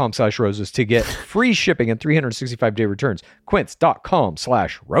QUINCE.com/roses to get free shipping and 365-day returns.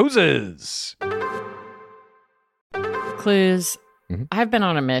 Quince.com/roses. Clues. I've been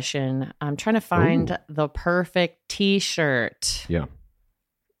on a mission. I'm trying to find the perfect t-shirt. Yeah.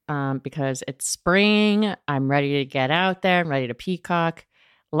 Because it's spring. I'm ready to get out there. I'm ready to peacock.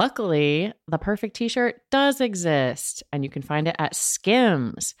 Luckily, the perfect t-shirt does exist, and you can find it at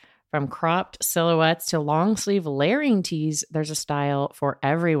Skims. From cropped silhouettes to long sleeve layering tees, there's a style for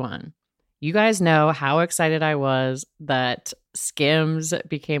everyone. You guys know how excited I was that Skims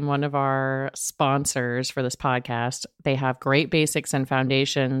became one of our sponsors for this podcast. They have great basics and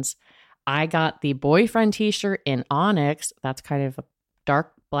foundations. I got the boyfriend t-shirt in onyx. That's kind of a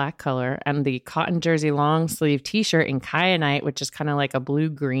dark black color, and the cotton jersey long sleeve t-shirt in kyanite, which is kind of like a blue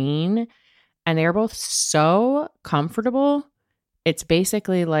green. And they're both so comfortable. It's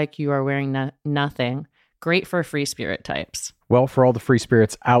basically like you are wearing nothing. Great for free spirit types. Well, for all the free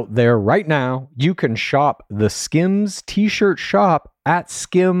spirits out there right now, you can shop the Skims t-shirt shop at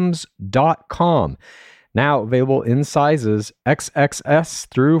skims.com. Now available in sizes XXS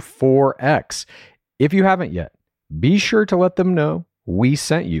through 4X. If you haven't yet, be sure to let them know we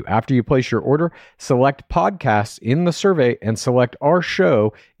sent you. After you place your order, select podcasts in the survey and select our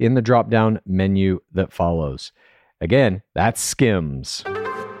show in the drop-down menu that follows. Again, that's Skims.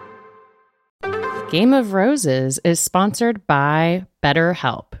 Game of Roses is sponsored by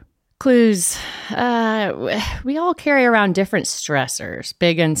BetterHelp. Clues. We all carry around different stressors,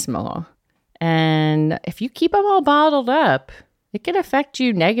 big and small. And if you keep them all bottled up, it can affect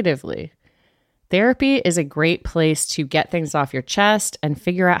you negatively. Therapy is a great place to get things off your chest and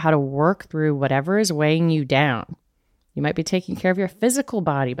figure out how to work through whatever is weighing you down. You might be taking care of your physical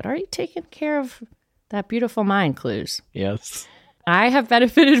body, but are you taking care of that beautiful mind, Clues? Yes. I have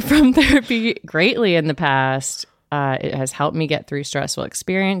benefited from therapy greatly in the past. It has helped me get through stressful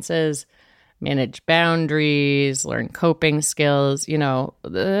experiences, manage boundaries, learn coping skills. You know,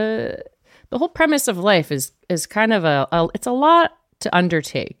 the whole premise of life is kind of it's a lot to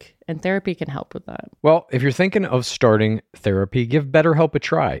undertake, and therapy can help with that. Well, if you're thinking of starting therapy, give BetterHelp a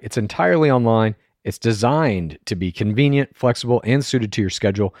try. It's entirely online. It's designed to be convenient, flexible, and suited to your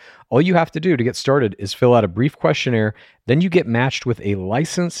schedule. All you have to do to get started is fill out a brief questionnaire. Then you get matched with a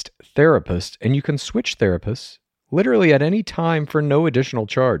licensed therapist, and you can switch therapists literally at any time for no additional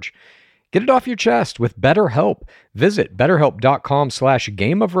charge. Get it off your chest with BetterHelp. Visit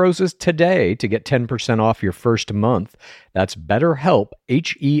betterhelp.com/gameofroses today to get 10% off your first month. That's BetterHelp,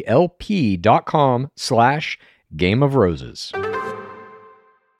 HELP.com/gameofroses.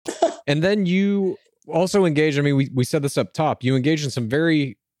 And then you also engage, I mean, we said this up top, you engage in some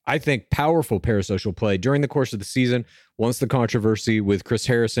very, I think, powerful parasocial play during the course of the season. Once the controversy with Chris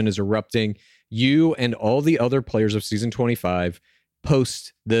Harrison is erupting, you and all the other players of season 25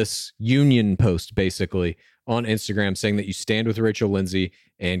 post this union post, basically, on Instagram saying that you stand with Rachel Lindsay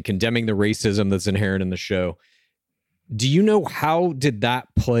and condemning the racism that's inherent in the show. Do you know how did that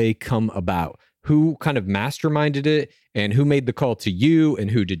play come about? Who kind of masterminded it, and who made the call to you,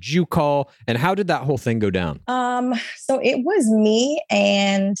 and who did you call, and how did that whole thing go down? So it was me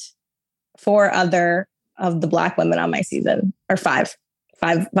and 4 other of the Black women on my season, or five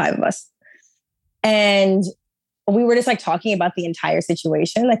of us. And we were just like talking about the entire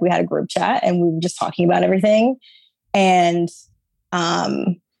situation. Like we had a group chat and we were just talking about everything. And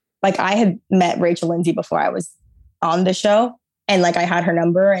like I had met Rachel Lindsay before I was on the show, and like I had her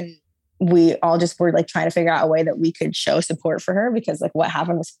number, and we all just were like trying to figure out a way that we could show support for her, because like what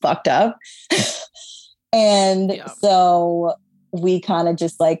happened was fucked up. And so we kind of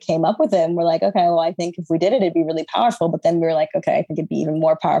just like came up with it, and we're like, okay, well, I think if we did it, it'd be really powerful. But then we were like, okay, I think it'd be even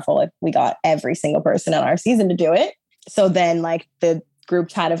more powerful if we got every single person on our season to do it. So then like the group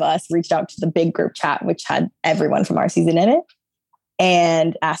chat of us reached out to the big group chat, which had everyone from our season in it,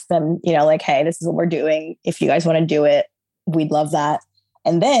 and asked them, you know, like, hey, this is what we're doing. If you guys want to do it, we'd love that.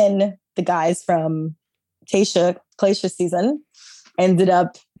 And then the guys from Klaysha's season ended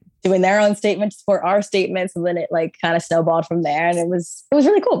up doing their own statements for our statements. And then it like kind of snowballed from there. And it was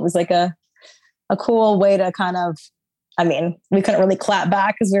really cool. It was like a cool way to kind of, I mean, we couldn't really clap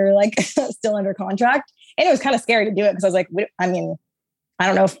back because we were like still under contract. And it was kind of scary to do it because I was like, I don't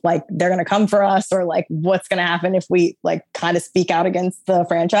know if like they're going to come for us, or like what's going to happen if we like kind of speak out against the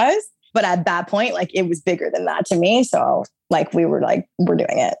franchise. But at that point, like it was bigger than that to me. So like we were like, we're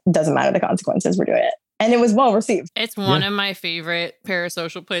doing it. Doesn't matter the consequences, we're doing it. And it was well received. It's one of my favorite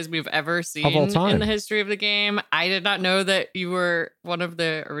parasocial plays we've ever seen in the history of the game. I did not know that you were one of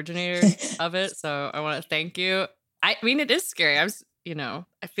the originators of it. So I want to thank you. I mean, it is scary. I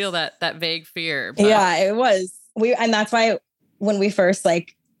feel that vague fear. But. Yeah, it was. And that's why when we first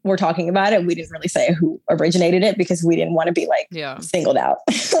like were talking about it, we didn't really say who originated it, because we didn't want to be like singled out.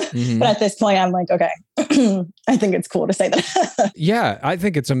 Mm-hmm. But at this point, I'm like, okay, I think it's cool to say that. Yeah, I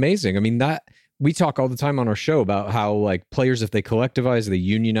think it's amazing. I mean, that we talk all the time on our show about how like players, if they collectivize, they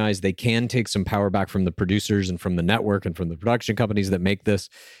unionize, they can take some power back from the producers and from the network and from the production companies that make this.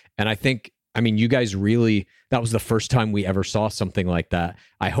 And I think, I mean, you guys really, that was the first time we ever saw something like that.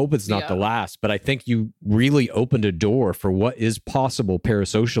 I hope it's not the last, but I think you really opened a door for what is possible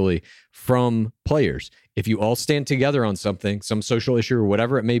parasocially from players. If you all stand together on something, some social issue or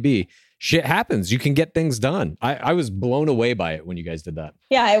whatever it may be, shit happens. You can get things done. I was blown away by it when you guys did that.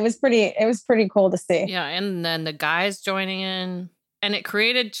 Yeah, it was pretty cool to see. Yeah, and then the guys joining in, and it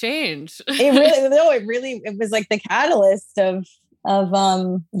created change. It was like the catalyst of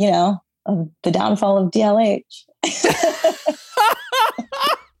the downfall of DLH.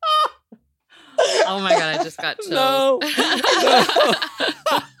 Oh my God, I just got chills.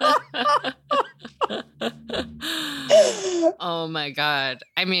 Oh my God.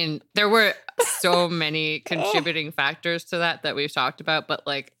 I mean, there were so many contributing factors to that we've talked about, but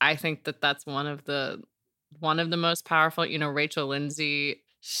like, I think that's one of the most powerful, Rachel Lindsay.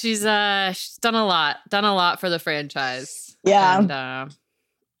 She's done a lot for the franchise. Yeah. And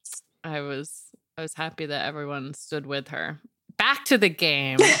I was happy that everyone stood with her. Back to the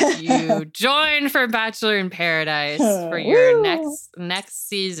game. You joined for Bachelor in Paradise for your next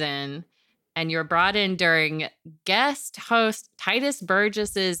season, and you're brought in during guest host Titus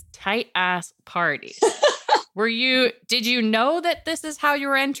Burgess's tight ass party. Did you know that this is how you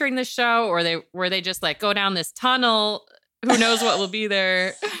were entering the show, or were they just like, go down this tunnel, who knows what will be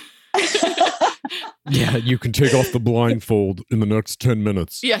there? Yeah, you can take off the blindfold in the next 10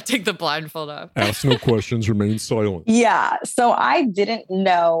 minutes. Yeah, take the blindfold off. Ask no questions, remain silent. Yeah. So I didn't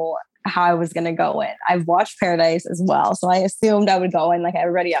know how I was going to go in. I've watched Paradise as well. So I assumed I would go in like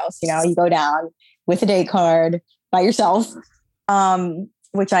everybody else. You go down with a date card by yourself,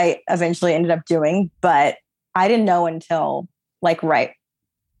 which I eventually ended up doing. But I didn't know until the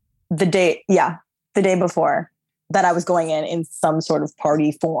day before that I was going in some sort of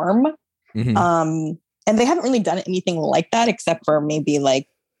party form. Mm-hmm. And they haven't really done anything like that except for maybe like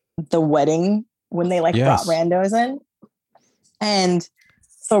the wedding when they brought randos in. And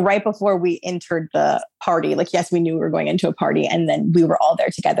so right before we entered the party, yes, we knew we were going into a party, and then we were all there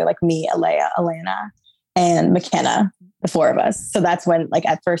together, like me, Alea, Alana, and McKenna, the four of us. So that's when,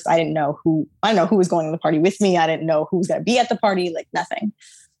 at first I didn't know who was going to the party with me. I didn't know who was going to be at the party, nothing.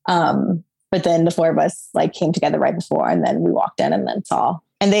 But then the four of us came together right before, and then we walked in and then saw,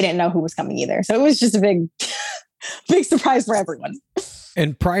 and they didn't know who was coming either. So it was just a big, big surprise for everyone.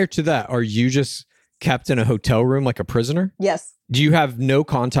 And prior to that, are you just kept in a hotel room like a prisoner? Yes. Do you have no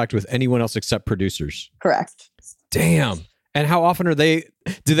contact with anyone else except producers? Correct. Damn. And how often do they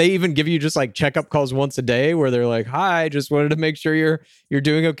even give you just checkup calls once a day where they're like, hi, just wanted to make sure you're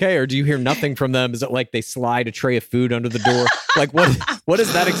doing okay? Or do you hear nothing from them? Is it they slide a tray of food under the door? What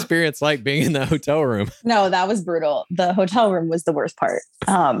is that experience like being in the hotel room? No, that was brutal. The hotel room was the worst part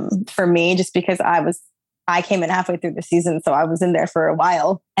for me, just because I came in halfway through the season. So I was in there for a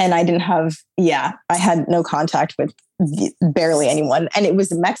while, and I had no contact with barely anyone. And it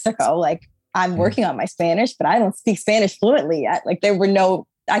was in Mexico. I'm working on my Spanish, but I don't speak Spanish fluently yet.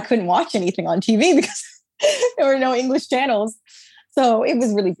 I couldn't watch anything on TV because there were no English channels. So it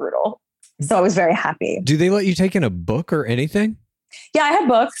was really brutal. So I was very happy. Do they let you take in a book or anything? Yeah, I had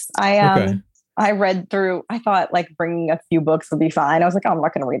books. I read through, I thought bringing a few books would be fine. I was I'm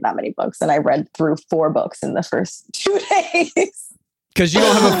not going to read that many books. And I read through 4 books in the first 2 days. Because you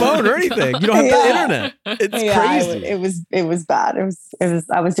don't have a phone or anything. You don't have the internet. It's crazy. It was bad. It was,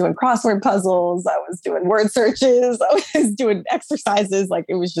 I was doing crossword puzzles. I was doing word searches. I was doing exercises.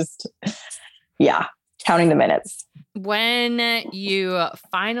 It was just, counting the minutes. When you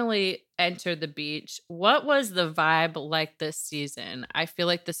finally entered the beach, what was the vibe like this season? I feel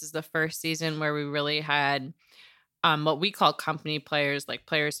like this is the first season where we really had what we call company players,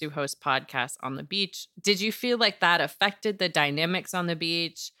 players who host podcasts on the beach. Did you feel like that affected the dynamics on the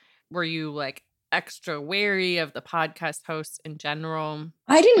beach? Were you extra wary of the podcast hosts in general?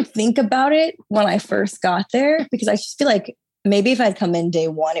 I didn't think about it when I first got there, because I just feel like maybe if I'd come in day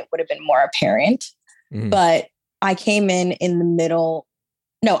one, it would have been more apparent. But I came in the middle.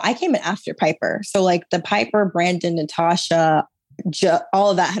 No, I came in after Piper. So the Piper, Brandon, Natasha,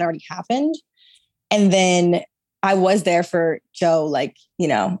 all of that had already happened. And then I was there for Joe,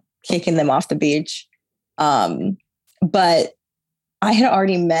 kicking them off the beach. But I had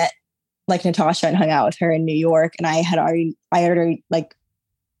already met Natasha and hung out with her in New York. And I had already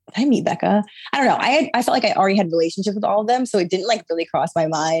did I meet Becca? I don't know. I felt like I already had a relationship with all of them. So it didn't really cross my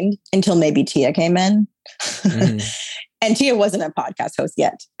mind until maybe Tia came in. And Tia wasn't a podcast host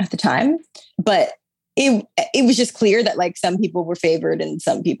yet at the time, but it was just clear that some people were favored and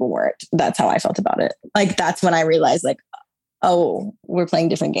some people weren't. That's how I felt about it. That's when I realized oh, we're playing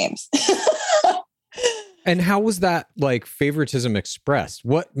different games. And how was that favoritism expressed?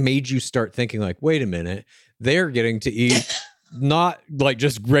 What made you start thinking wait a minute, they're getting to eat not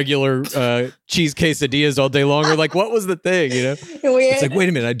just regular cheese quesadillas all day long, or what was the thing, It's wait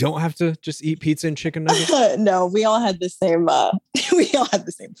a minute, I don't have to just eat pizza and chicken nuggets. No, we all had the same we all had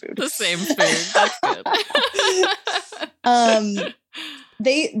the same food. The same food. That's good.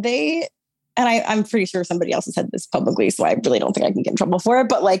 They and I'm pretty sure somebody else has said this publicly, so I really don't think I can get in trouble for it,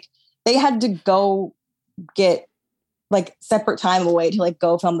 but they had to go get separate time away to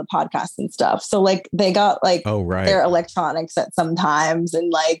go film the podcast and stuff. So they got oh, right, their electronics at some times,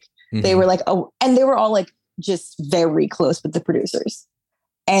 and They were like, oh, and they were all like just very close with the producers.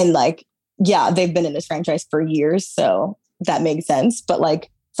 And like, yeah, they've been in this franchise for years. So that makes sense. But like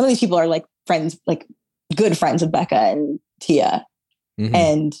some of these people are like friends, like good friends with Becca and Tia.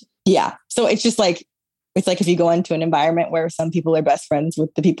 And yeah, so it's just like, it's like if you go into an environment where some people are best friends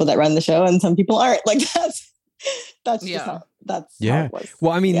with the people that run the show and some people aren't, like that's just how, that's how it was.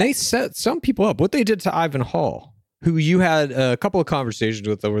 Well, I mean, they set some people up. What they did to Ivan Hall, who you had a couple of conversations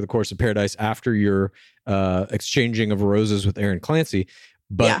with over the course of Paradise after your exchanging of roses with Aaron Clancy.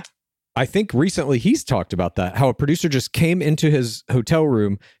 But I think recently he's talked about that, how a producer just came into his hotel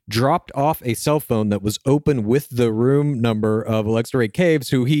room, dropped off a cell phone that was open with the room number of Alexa Ray Caves,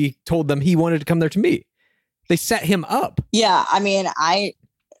 who he told them he wanted to come there to meet. They set him up. Yeah. I mean,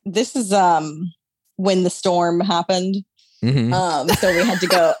 this is when the storm happened. So we had to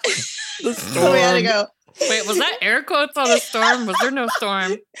go. So we had to go. Wait, was that air quotes on a storm? Was there no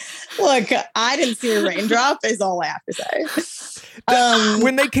storm? Look, I didn't see a raindrop is all I have to say.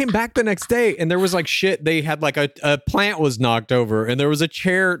 When they came back the next day and there was like shit, they had like a plant was knocked over and there was a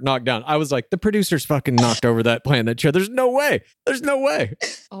chair knocked down. I was like, the producers fucking knocked over that plant, that chair. There's no way. There's no way.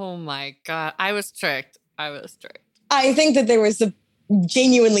 Oh my God. I was tricked. I think that there was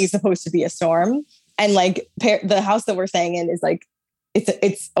genuinely supposed to be a storm. And like the house that we're staying in is like,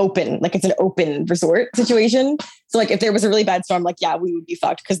 it's open, like it's an open resort situation. So like if there was a really bad storm, like, yeah, we would be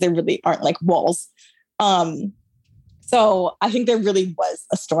fucked because there really aren't like walls. So I think there really was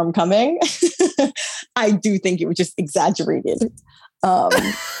a storm coming. I do think it was just exaggerated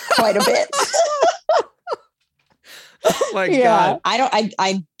quite a bit. Oh my God.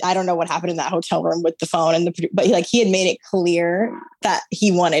 I don't know what happened in that hotel room with the phone but like he had made it clear that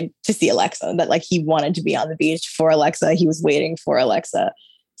he wanted to see Alexa, that like he wanted to be on the beach for Alexa. He was waiting for Alexa.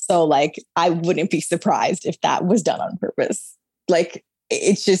 So like, I wouldn't be surprised if that was done on purpose. Like,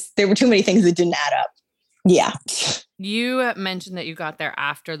 it's just, there were too many things that didn't add up. Yeah. You mentioned that you got there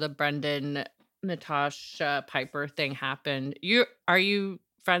after the Brendan, Natasha, Piper thing happened. Are you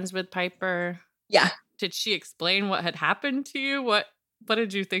friends with Piper? Yeah. Did she explain what had happened to you? What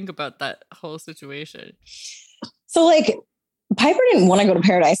did you think about that whole situation? So like Piper didn't want to go to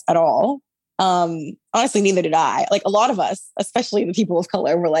Paradise at all. Honestly, neither did I. Like a lot of us, especially the people of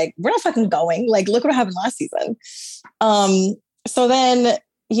color, were like, we're not fucking going. Like, look what happened last season. So then,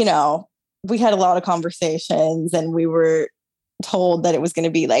 you know, we had a lot of conversations and we were told that it was going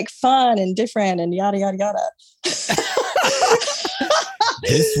to be like fun and different and yada, yada, yada.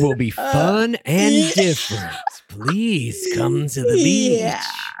 This will be fun and different. Please come to the beach. Yeah.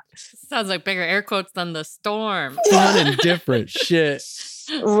 Sounds like bigger air quotes than the storm. Fun and different shit.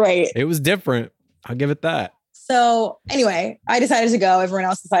 Right. It was different. I'll give it that. So anyway, I decided to go. Everyone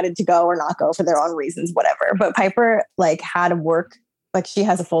else decided to go or not go for their own reasons, whatever. But Piper like had to work, like she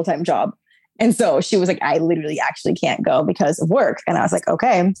has a full-time job. And so she was like, I literally actually can't go because of work. And I was like,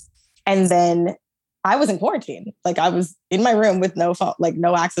 okay. And then I was in quarantine. Like I was in my room with no phone, like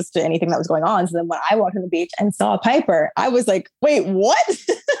no access to anything that was going on. So then when I walked on the beach and saw Piper, I was like, wait, what?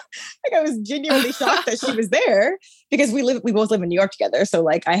 Like I was genuinely shocked that she was there because we both live in New York together. So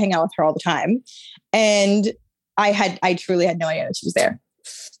like I hang out with her all the time. And I truly had no idea that she was there.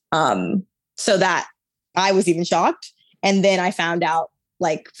 So that I was even shocked. And then I found out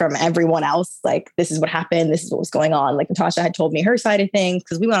like from everyone else, like this is what happened. This is what was going on. Like Natasha had told me her side of things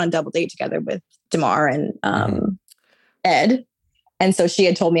because we went on a double date together with Damar and Ed. And so she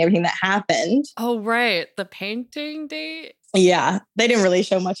had told me everything that happened. Oh, right. The painting date. Yeah. They didn't really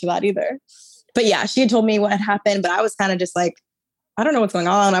show much of that either. But yeah, she had told me what had happened, but I was kind of just like, I don't know what's going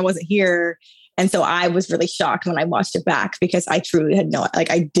on. I wasn't here. And so I was really shocked when I watched it back because I truly had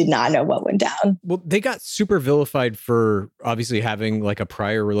I did not know what went down. Well, they got super vilified for obviously having like a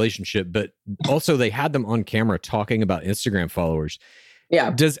prior relationship, but also they had them on camera talking about Instagram followers.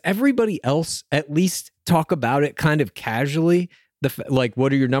 Yeah. Does everybody else at least talk about it kind of casually? Like,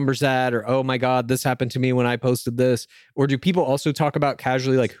 what are your numbers at? Or, oh my God, this happened to me when I posted this. Or do people also talk about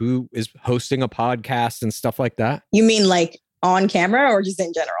casually, like who is hosting a podcast and stuff like that? You mean like on camera or just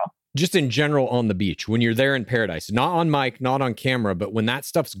in general? Just in general on the beach when you're there in Paradise, not on mic, not on camera, but when that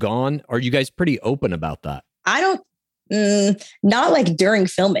stuff's gone, are you guys pretty open about that? I don't, not like during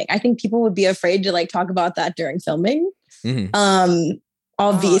filming. I think people would be afraid to like talk about that during filming. Mm-hmm.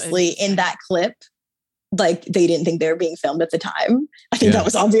 Obviously in that clip, like they didn't think they were being filmed at the time. I think that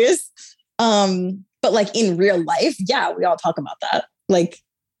was obvious. But like in real life, yeah, we all talk about that. Like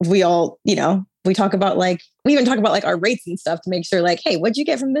we all, you know, we talk about like, we even talk about like our rates and stuff to make sure like, hey, what'd you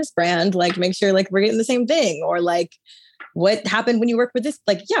get from this brand? Like make sure like we're getting the same thing or like, what happened when you work with this?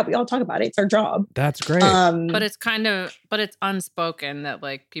 Like, yeah, we all talk about it. It's our job. That's great. But it's unspoken that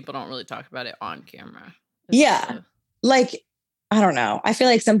like people don't really talk about it on camera. Like, I don't know. I feel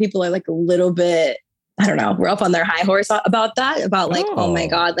like some people are like a little bit, I don't know, we're up on their high horse about that, about like, oh my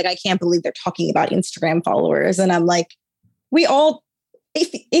God, like I can't believe they're talking about Instagram followers. And I'm like, we all,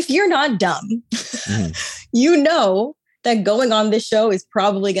 if you're not dumb, you know that going on this show is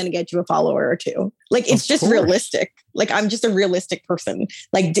probably going to get you a follower or two. Like, it's just realistic. Like, I'm just a realistic person.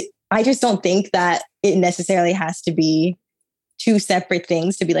 Like, I just don't think that it necessarily has to be two separate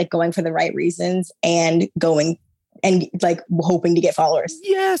things to be like going for the right reasons and going and like hoping to get followers.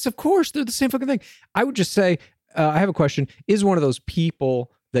 Yes, of course. They're the same fucking thing. I would just say, I have a question. Is one of those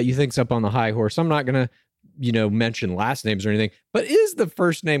people that you think's up on the high horse, I'm not going to, mention last names or anything, but is the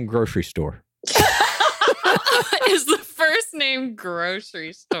first name grocery store? Is the first name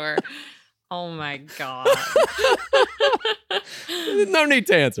grocery store? Oh my God. No need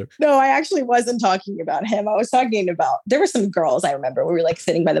to answer. No, I actually wasn't talking about him. I was talking about, there were some girls I remember, we were like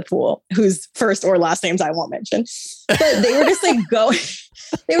sitting by the pool whose first or last names I won't mention, but they were just like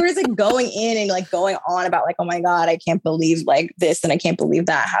going in and like going on about like, oh my God, I can't believe like this and I can't believe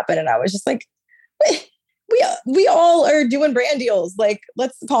that happened. And I was just like, we all are doing brand deals. Like,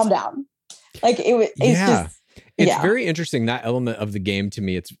 let's calm down. Like it's very interesting, that element of the game to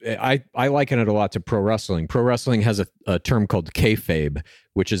me. I liken it a lot to pro wrestling. Pro wrestling has a term called kayfabe,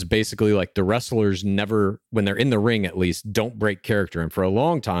 which is basically like the wrestlers never, when they're in the ring at least, don't break character. And for a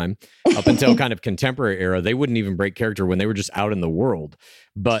long time, up until kind of contemporary era, they wouldn't even break character when they were just out in the world.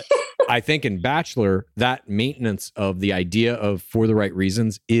 But I think in Bachelor, that maintenance of the idea of for the right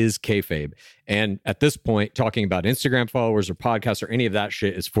reasons is kayfabe. And at this point, talking about Instagram followers or podcasts or any of that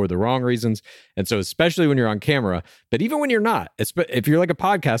shit is for the wrong reasons. And so especially when you're on camera, but even when you're not, if you're like a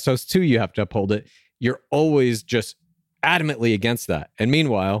podcast host too, you have to uphold it. You're always just adamantly against that. And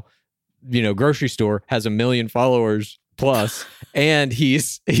meanwhile, grocery store has 1 million followers plus, and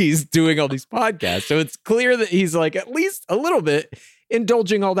he's doing all these podcasts. So it's clear that he's like at least a little bit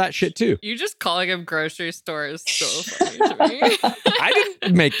indulging all that shit too. You just calling him grocery store is so funny to me. I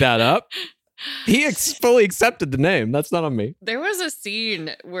didn't make that up. He fully accepted the name. That's not on me. There was a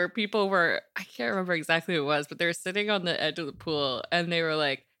scene where people were, I can't remember exactly who it was, but they were sitting on the edge of the pool and they were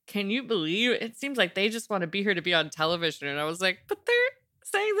like, can you believe it seems like they just want to be here to be on television? And I was like, but they're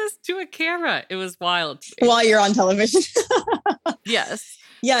saying this to a camera. It was wild. While you're on television. Yes.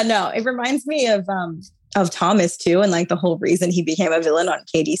 Yeah, no, it reminds me of Thomas too. And like the whole reason he became a villain on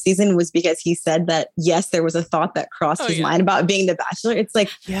Katie's season was because he said that, yes, there was a thought that crossed his mind about being the Bachelor. It's like,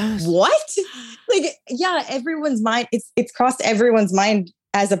 what? Like, yeah, everyone's mind, it's crossed everyone's mind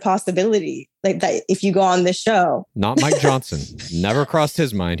as a possibility. Like that if you go on this show. Not Mike Johnson. Never crossed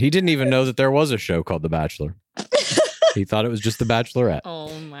his mind. He didn't even know that there was a show called The Bachelor. He thought it was just The Bachelorette.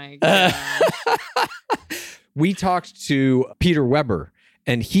 Oh my God. We talked to Peter Weber,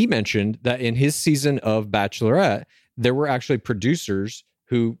 and he mentioned that in his season of Bachelorette, there were actually producers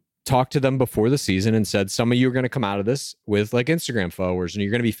who talked to them before the season and said, some of you are going to come out of this with like Instagram followers and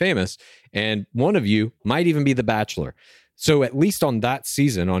you're going to be famous. And one of you might even be the Bachelor. So at least on that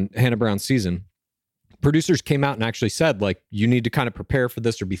season, on Hannah Brown's season, producers came out and actually said, like, you need to kind of prepare for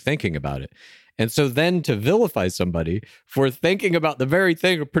this or be thinking about it. And so then to vilify somebody for thinking about the very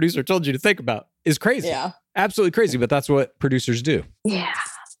thing a producer told you to think about is crazy. Yeah. Absolutely crazy. But that's what producers do. Yeah.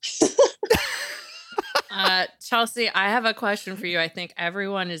 Chelsea, I have a question for you. I think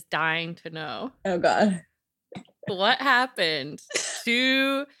everyone is dying to know. Oh, God. What happened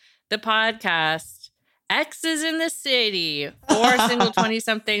to the podcast Exes in the City? 4 single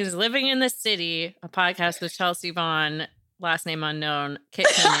 20-somethings living in the city. A podcast with Chelsea Vaughn, last name unknown, Kit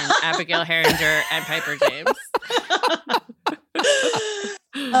Keenan, Abigail Herringer, and Piper James.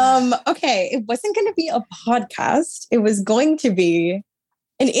 Okay, it wasn't going to be a podcast. It was going to be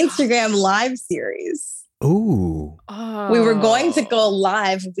an Instagram live series. Ooh. We were going to go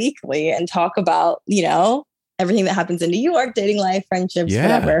live weekly and talk about, everything that happens in New York, dating life, friendships,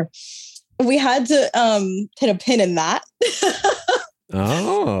 whatever. We had to put a pin in that.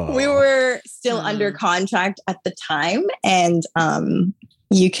 Oh. We were still under contract at the time, and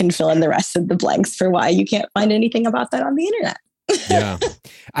you can fill in the rest of the blanks for why you can't find anything about that on the internet. Yeah.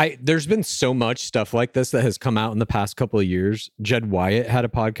 There's been so much stuff like this that has come out in the past couple of years. Jed Wyatt had a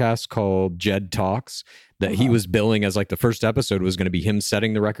podcast called Jed Talks that he was billing as like the first episode was going to be him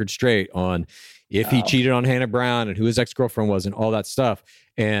setting the record straight on if he cheated on Hannah Brown and who his ex-girlfriend was and all that stuff.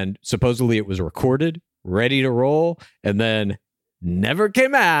 And supposedly it was recorded, ready to roll, and then never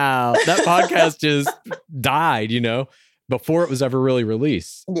came out. That podcast just died, before it was ever really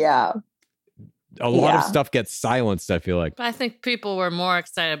released. Yeah. a lot of stuff gets silenced, I feel like. But I think people were more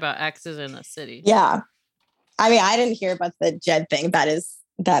excited about Exes in the City. Yeah. I mean, I didn't hear about the Jed thing.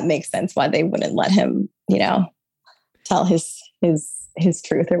 That makes sense why they wouldn't let him, tell his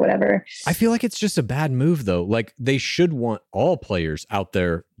truth or whatever. I feel like it's just a bad move, though. Like, they should want all players out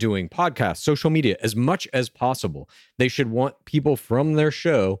there doing podcasts, social media, as much as possible. They should want people from their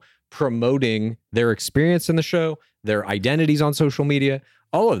show promoting their experience in the show, their identities on social media,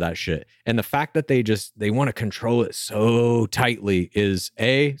 all of that shit. And the fact that they want to control it so tightly is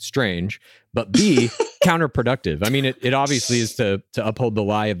A, strange, but B, counterproductive. I mean, it obviously is to uphold the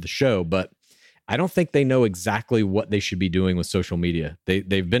lie of the show, but I don't think they know exactly what they should be doing with social media.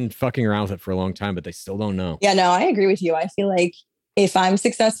 They've been fucking around with it for a long time, but they still don't know. Yeah, no, I agree with you. I feel like if I'm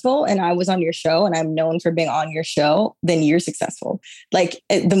successful and I was on your show and I'm known for being on your show, then you're successful. Like,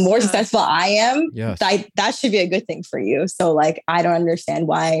 the more successful I am, that should be a good thing for you. So like, I don't understand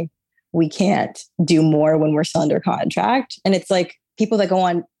why we can't do more when we're still under contract. And it's like people that go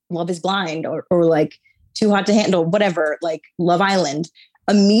on Love is Blind or like Too Hot to Handle, whatever, like Love Island,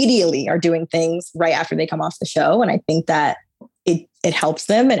 immediately are doing things right after they come off the show. And I think that it helps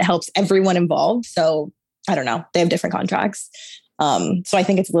them and it helps everyone involved. So I don't know. They have different contracts. So I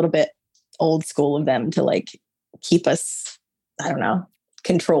think it's a little bit old school of them to like keep us, I don't know,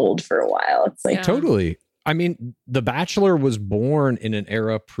 controlled for a while. It's like totally. I mean, The Bachelor was born in an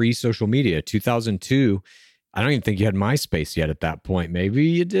era pre-social media, 2002. I don't even think you had MySpace yet at that point. Maybe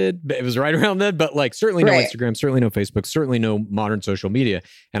you did. But it was right around then, but like certainly no Instagram, certainly no Facebook, certainly no modern social media.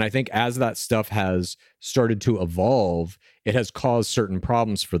 And I think as that stuff has started to evolve, it has caused certain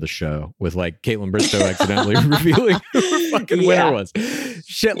problems for the show with like Caitlin Bristow accidentally revealing who her fucking winner was.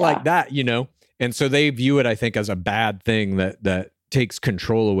 Shit like that, And so they view it, I think, as a bad thing that takes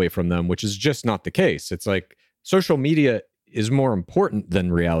control away from them, which is just not the case. It's like social media is more important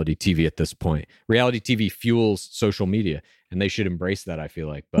than reality TV at this point. Reality TV fuels social media, and they should embrace that, I feel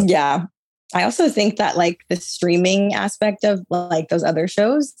like. But yeah, I also think that like the streaming aspect of like those other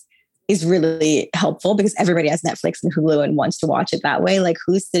shows is really helpful because everybody has Netflix and Hulu and wants to watch it that way. Like,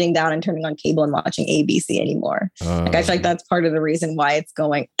 who's sitting down and turning on cable and watching ABC anymore? Like, I feel like that's part of the reason why it's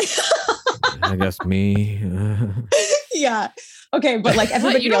going. I guess me. Yeah. Okay, but like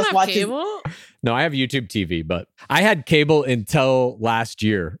everybody else watches. Cable? No, I have YouTube TV, but I had cable until last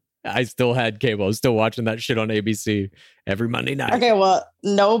year. I still had cable. I was still watching that shit on ABC every Monday night. Okay, well,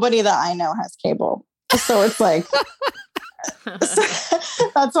 nobody that I know has cable. So it's like,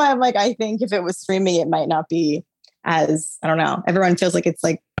 that's why I'm like, I think if it was streaming, it might not be as, I don't know. Everyone feels like it's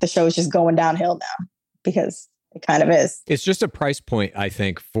like the show is just going downhill now because it kind of is. It's just a price point, I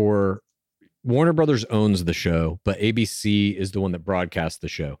think, for Warner Brothers owns the show, but ABC is the one that broadcasts the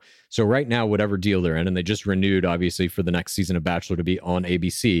show. So right now, whatever deal they're in, and they just renewed, obviously, for the next season of Bachelor to be on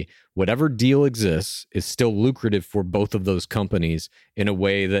ABC, whatever deal exists is still lucrative for both of those companies in a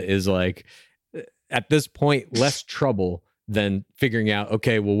way that is like, at this point, less trouble than figuring out,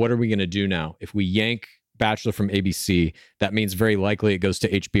 okay, well, what are we going to do now? If we yank Bachelor from ABC, that means very likely it goes to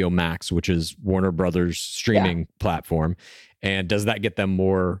HBO Max, which is Warner Brothers streaming platform. And does that get them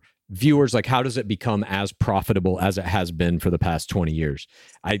more viewers? Like, how does it become as profitable as it has been for the past 20 years?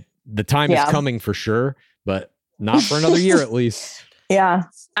 The time is coming for sure, but not for another year at least. Yeah.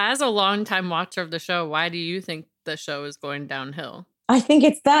 As a longtime watcher of the show, why do you think the show is going downhill? I think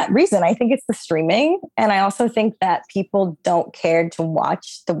it's that reason. I think it's the streaming. And I also think that people don't care to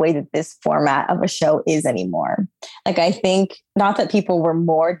watch the way that this format of a show is anymore. Like, I think not that people were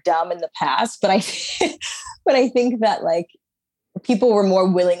more dumb in the past, but I think that like people were more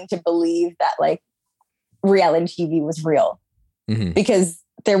willing to believe that like reality TV was real because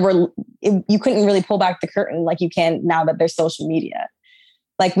you couldn't really pull back the curtain like you can now that there's social media.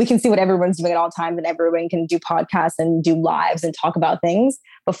 Like, we can see what everyone's doing at all times and everyone can do podcasts and do lives and talk about things.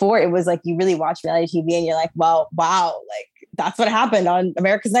 Before, it was like you really watch reality TV and you're like, well, wow, like that's what happened on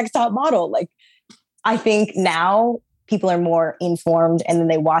America's Next Top Model. Like, I think now people are more informed and then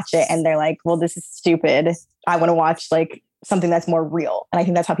they watch it and they're like, well, this is stupid. I want to watch like something that's more real. And I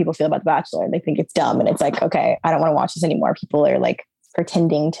think that's how people feel about The Bachelor. They think it's dumb and it's like, okay, I don't want to watch this anymore. People are like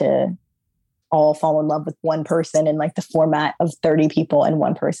pretending to all fall in love with one person, and like the format of 30 people and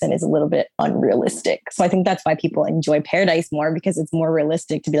one person is a little bit unrealistic. So I think that's why people enjoy Paradise more, because it's more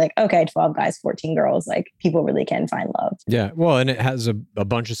realistic to be like, okay, 12 guys, 14 girls, like people really can find love. Yeah. Well, and it has a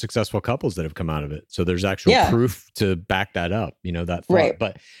bunch of successful couples that have come out of it. So there's actual proof to back that up, that thought. Right.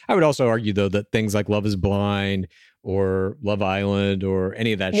 But I would also argue though that things like Love is Blind or Love Island or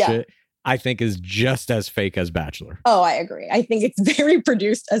any of that shit, I think is just as fake as Bachelor. Oh, I agree. I think it's very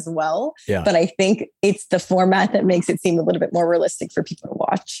produced as well. Yeah. But I think it's the format that makes it seem a little bit more realistic for people to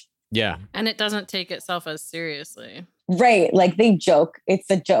watch. Yeah. And it doesn't take itself as seriously. Right. Like they joke. It's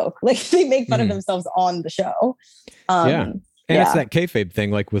a joke. Like they make fun of themselves on the show. And it's that kayfabe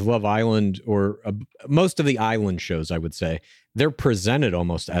thing, like with Love Island or most of the island shows, I would say, they're presented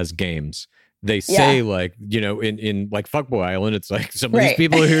almost as games. They say like, you know, in like Fuckboy Island, it's like some of these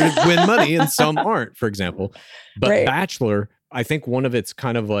people are here to win money and some aren't, for example. But Bachelor, I think one of its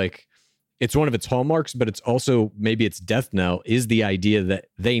kind of like, it's one of its hallmarks, but it's also maybe its death knell is the idea that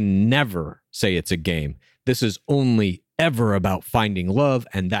they never say it's a game. This is only ever about finding love,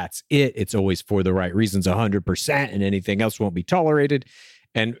 and that's it. It's always for the right reasons, 100%, and anything else won't be tolerated.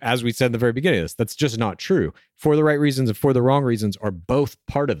 And as we said in the very beginning of this, that's just not true. For the right reasons and for the wrong reasons are both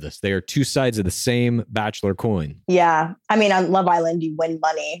part of this. They are two sides of the same Bachelor coin. Yeah. I mean, on Love Island, you win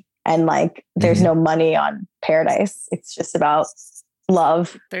money, and like there's no money on Paradise. It's just about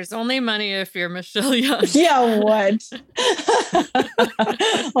love. There's only money if you're Michelle Young. Yeah, what?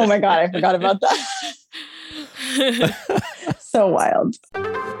 Oh my God, I forgot about that. So wild.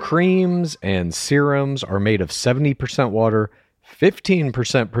 Creams and serums are made of 70% water,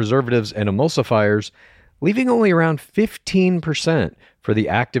 15% preservatives and emulsifiers, leaving only around 15% for the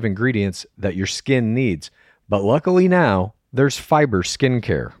active ingredients that your skin needs. But luckily now, there's Fiber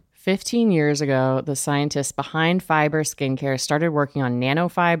Skincare. 15 years ago, the scientists behind Fiber Skincare started working on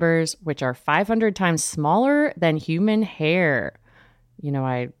nanofibers, which are 500 times smaller than human hair. You know,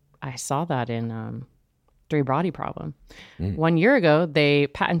 I saw that in Three Body Problem. 1 year ago, they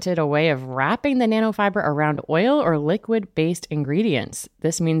patented a way of wrapping the nanofiber around oil or liquid-based ingredients.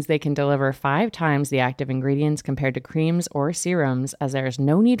 This means they can deliver 5 times the active ingredients compared to creams or serums, as there is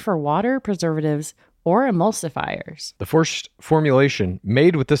no need for water, preservatives, or emulsifiers. The first formulation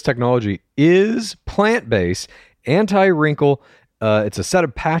made with this technology is plant-based, anti-wrinkle. It's a set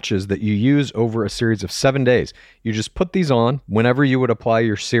of patches that you use over a series of 7 days. You just put these on whenever you would apply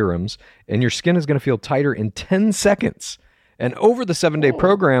your serums, and your skin is going to feel tighter in 10 seconds. And over the 7-day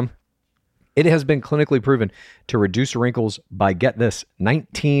program, it has been clinically proven to reduce wrinkles by, get this,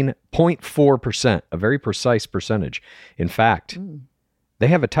 19.4%, a very precise percentage. In fact, they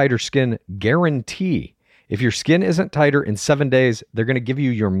have a tighter skin guarantee. If your skin isn't tighter in 7 days, they're going to give you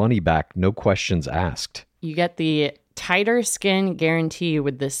your money back, no questions asked. You get the tighter skin guarantee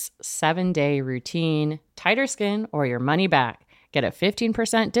with this 7-day routine. Tighter skin or your money back. Get a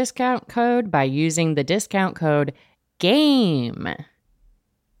 15% discount code by using the discount code GAME.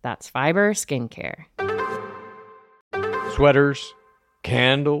 That's Fiber Skincare. Sweaters,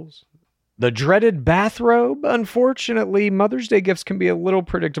 candles, the dreaded bathrobe. Unfortunately, Mother's Day gifts can be a little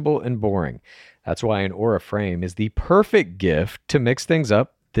predictable and boring. That's why an Aura frame is the perfect gift to mix things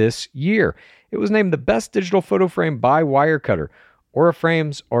up this year. It was named the best digital photo frame by Wirecutter. Aura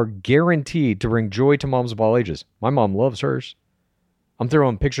frames are guaranteed to bring joy to moms of all ages. My mom loves hers. I'm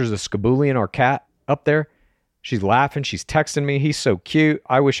throwing pictures of Skaboolian, our cat, up there. She's laughing. She's texting me. He's so cute.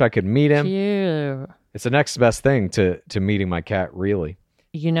 I wish I could meet him. Cute. It's the next best thing to meeting my cat, really.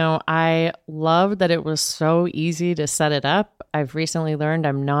 You know, I love that it was so easy to set it up. I've recently learned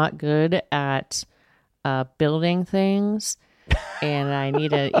I'm not good at building things, and I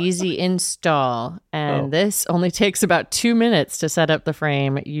need an easy install. And this only takes about 2 minutes to set up the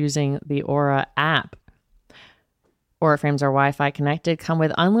frame using the Aura app. Aura frames are Wi-Fi connected, come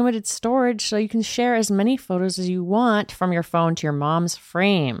with unlimited storage, so you can share as many photos as you want from your phone to your mom's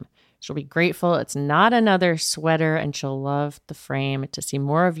frame. She'll be grateful it's not another sweater, and she'll love the frame to see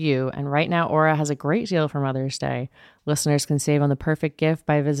more of you. And right now, Aura has a great deal for Mother's Day. Listeners can save on the perfect gift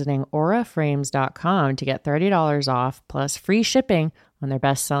by visiting auraframes.com to get $30 off plus free shipping on their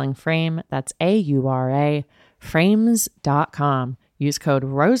best-selling frame. That's AURA, frames.com. Use code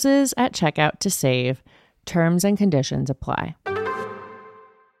ROSES at checkout to save. Terms and conditions apply.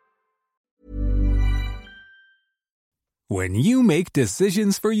 When you make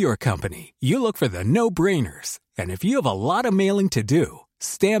decisions for your company, you look for the no-brainers. And if you have a lot of mailing to do,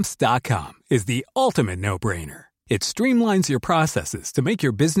 Stamps.com is the ultimate no-brainer. It streamlines your processes to make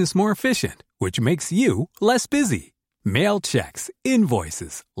your business more efficient, which makes you less busy. Mail checks,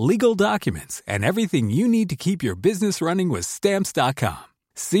 invoices, legal documents, and everything you need to keep your business running with Stamps.com.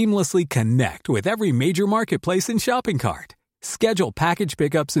 Seamlessly connect with every major marketplace and shopping cart. Schedule package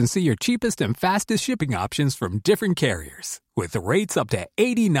pickups and see your cheapest and fastest shipping options from different carriers, with rates up to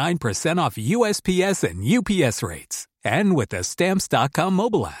 89% off USPS and UPS rates. And with the Stamps.com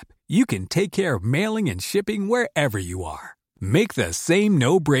mobile app, you can take care of mailing and shipping wherever you are. Make the same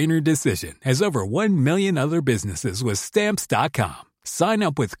no-brainer decision as over 1 million other businesses with Stamps.com. Sign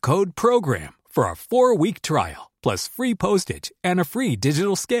up with code PROGRAM for a 4-week trial, plus free postage and a free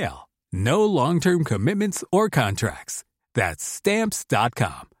digital scale. No long-term commitments or contracts. That's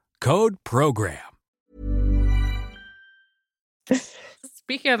Stamps.com. Code PROGRAM.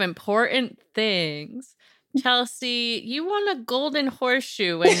 Speaking of important things, Chelsea, you won a golden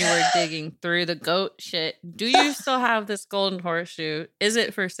horseshoe when you were digging through the goat shit. Do you still have this golden horseshoe? Is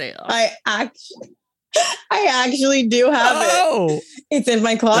it for sale? I actually do have it. It's in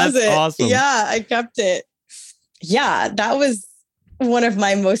my closet. That's awesome. Yeah, I kept it. Yeah, that was one of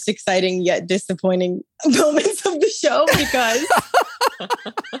my most exciting yet disappointing moments of the show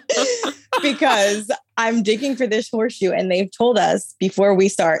because I'm digging for this horseshoe and they've told us before we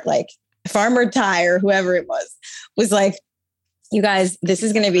start, like Farmer Ty or whoever it was like, you guys, this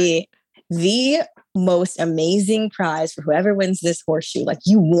is going to be the most amazing prize for whoever wins this horseshoe. Like,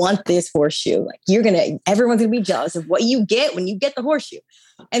 you want this horseshoe. Like, everyone's going to be jealous of what you get when you get the horseshoe.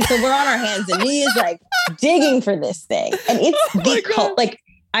 And so we're on our hands and knees, like digging for this thing. And it's like,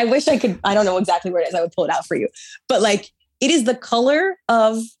 I wish I could, I don't know exactly where it is. I would pull it out for you. But like, it is the color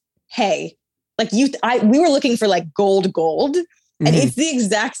of hay. Like we were looking for like gold, and it's the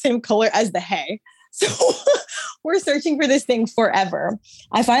exact same color as the hay. So we're searching for this thing forever.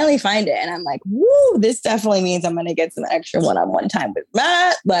 I finally find it and I'm like, woo, this definitely means I'm going to get some extra one-on-one time with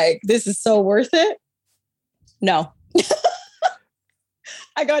Matt. Like, this is so worth it. No.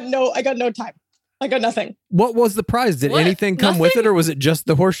 I got no time. I got nothing. What was the prize? Did anything come with it, or was it just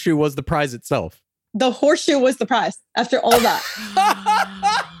the horseshoe was the prize itself? The horseshoe was the prize after all that.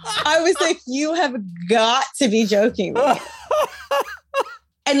 I was like, you have got to be joking me.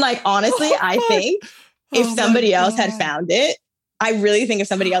 And like, honestly, I think if somebody else had found it, I really think if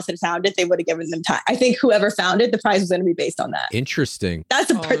somebody else had found it, they would have given them time. I think whoever found it, the prize was going to be based on that. Interesting.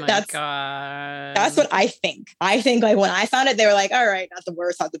 That's what I think. I think like when I found it, they were like, all right, not the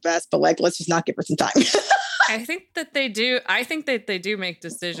worst, not the best, but like, let's just not give her some time. I think that they do. I think that they do make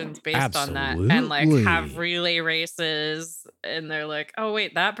decisions based on that and like have relay races. And they're like, oh,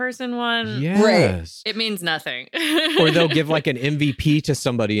 wait, that person won. Yes. Right. It means nothing. Or they'll give like an MVP to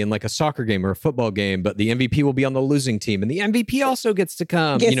somebody in like a soccer game or a football game, but the MVP will be on the losing team and the MVP also gets to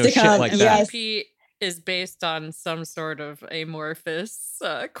come. Shit like that. MVP is based on some sort of amorphous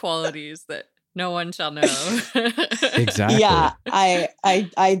qualities that no one shall know. Exactly. Yeah,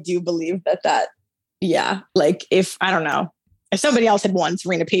 I do believe that. Yeah, like if somebody else had won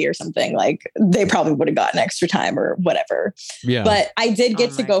Serena P or something, like they probably would have gotten extra time or whatever. Yeah. But I did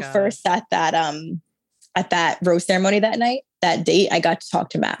get to go first at that rose ceremony that night, that date. I got to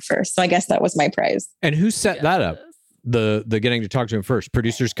talk to Matt first. So I guess that was my prize. And who set that up? The getting to talk to him first.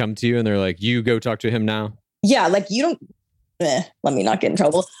 Producers come to you and they're like, you go talk to him now. Yeah. Like you don't, let me not get in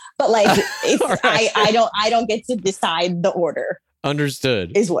trouble. But like, it's, right. I don't get to decide the order.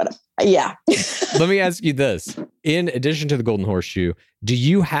 Understood. Is what, yeah. Let me ask you this. In addition to the Golden Horseshoe, do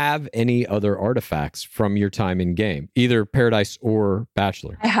you have any other artifacts from your time in game, either Paradise or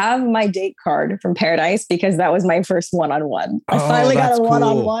Bachelor? I have my date card from Paradise because that was my first one-on-one. I finally got a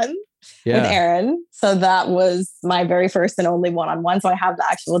one-on-one with Aaron. So that was my very first and only one-on-one. So I have the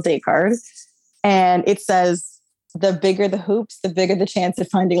actual date card. And it says, the bigger the hoops, the bigger the chance of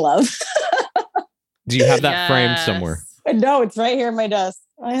finding love. Do you have that framed somewhere? No, it's right here in my desk.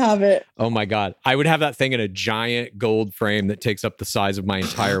 I have it. Oh my God. I would have that thing in a giant gold frame that takes up the size of my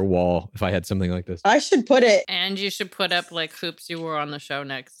entire wall if I had something like this. I should put it. And you should put up like hoops you wore on the show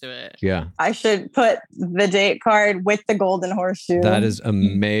next to it. Yeah. I should put the date card with the golden horseshoe. That is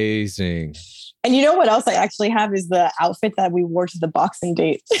amazing. And you know what else I actually have is the outfit that we wore to the boxing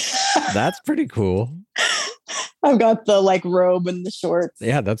date. That's pretty cool. I've got the like robe and the shorts.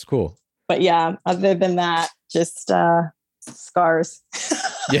 Yeah, that's cool. But yeah, other than that, just scars.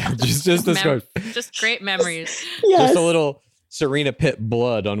 Yeah, just the scars. Just great memories. Yes. Just a little Serena Pitt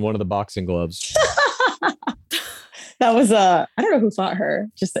blood on one of the boxing gloves. That was I don't know who fought her.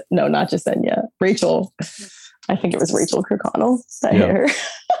 Not Jasenia. Rachel. I think it was Rachel Kirkconnell that hit her.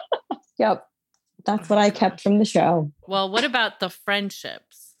 Yep. That's what I kept from the show. Well, what about the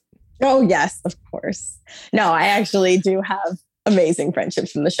friendships? Oh, yes, of course. No, I actually do have amazing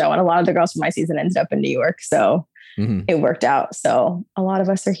friendships from the show. And a lot of the girls from my season ended up in New York. So it worked out. So a lot of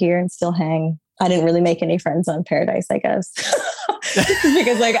us are here and still hang. I didn't really make any friends on Paradise, I guess.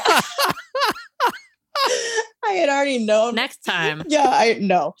 Because like I had already known. Next time. Yeah, I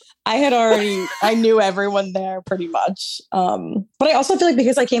knew everyone there pretty much. But I also feel like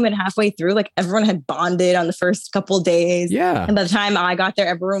because I came in halfway through, like everyone had bonded on the first couple of days. Yeah. And by the time I got there,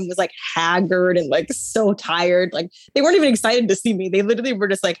 everyone was like haggard and like so tired. Like they weren't even excited to see me. They literally were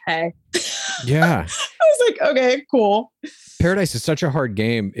just like, hey. Yeah. I was like, okay, cool. Paradise is such a hard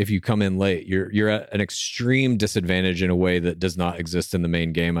game. If you come in late, you're at an extreme disadvantage in a way that does not exist in the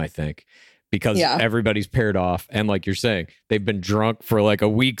main game, I think. because everybody's paired off. And like you're saying, they've been drunk for like a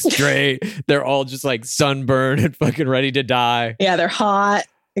week straight. They're all just like sunburned and fucking ready to die. Yeah, they're hot,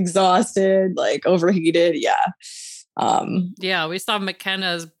 exhausted, like overheated. Yeah. Yeah, we saw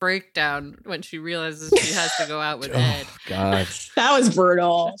McKenna's breakdown when she realizes she has to go out with Ed. Oh, gosh. That was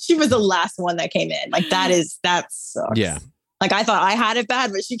brutal. She was the last one that came in. Like that sucks. Yeah. Like I thought I had it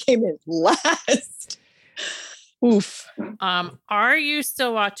bad, but she came in last. Oof. Are you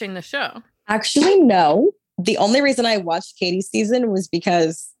still watching the show? Actually, no. The only reason I watched Katie's season was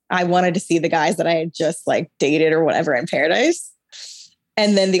because I wanted to see the guys that I had just like dated or whatever in Paradise.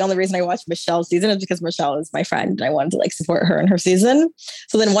 And then the only reason I watched Michelle's season is because Michelle is my friend and I wanted to like support her in her season.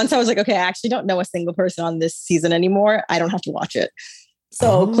 So then once I was like, okay, I actually don't know a single person on this season anymore. I don't have to watch it.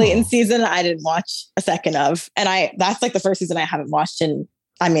 So Clayton's season, I didn't watch a second of. And that's like the first season I haven't watched. And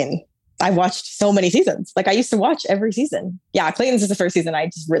I mean, I watched so many seasons. Like I used to watch every season. Yeah, Clayton's is the first season I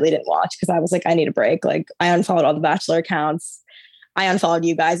just really didn't watch because I was like, I need a break. Like I unfollowed all the Bachelor accounts. I unfollowed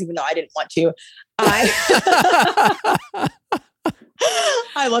you guys, even though I didn't want to.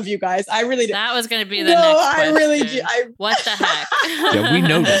 I love you guys. I really do. That was going to be the next question. I really do. What the heck? Yeah, we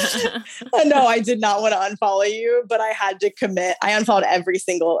noticed. No, I did not want to unfollow you, but I had to commit. I unfollowed every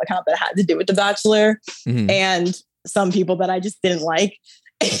single account that had to do with The Bachelor and some people that I just didn't like.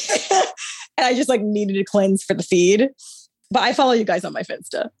 And I just like needed to cleanse for the feed. But I follow you guys on my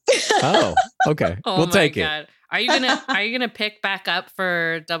Finsta. Oh, okay. We'll take it. Are you gonna pick back up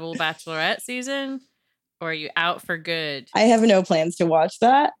for Double Bachelorette season? Or are you out for good? I have no plans to watch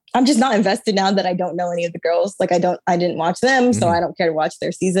that. I'm just not invested now that I don't know any of the girls. Like I didn't watch them, so I don't care to watch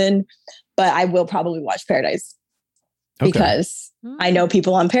their season. But I will probably watch Paradise because I know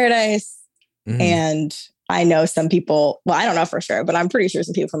people on Paradise and I know some people. Well, I don't know for sure, but I'm pretty sure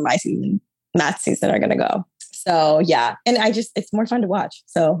some people from my season, Matt's season, are going to go. So yeah, and it's more fun to watch.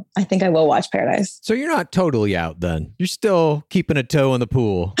 So I think I will watch Paradise. So you're not totally out then. You're still keeping a toe in the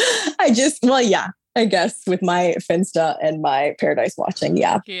pool. I guess with my Finsta and my Paradise watching,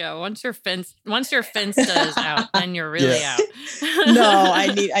 yeah. Yeah, once your Finsta is out, then you're really out. No,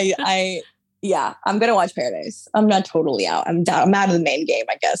 I'm gonna watch Paradise. I'm not totally out. I'm out of the main game,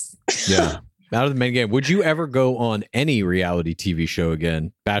 I guess. Yeah, out of the main game. Would you ever go on any reality TV show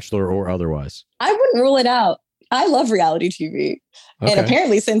again, Bachelor or otherwise? I wouldn't rule it out. I love reality TV. Okay. And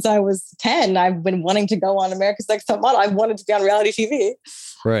apparently since I was 10, I've been wanting to go on America's Next Top Model. I wanted to be on reality TV.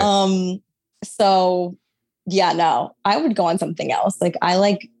 Right. So yeah, no, I would go on something else. Like I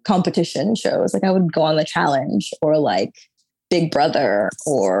like competition shows. Like I would go on The Challenge or like Big Brother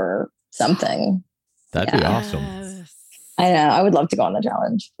or something. That'd be awesome. I know. I would love to go on The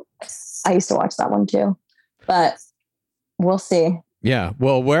Challenge. I used to watch that one too, but we'll see. Yeah.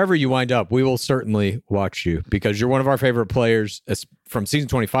 Well, wherever you wind up, we will certainly watch you because you're one of our favorite players from season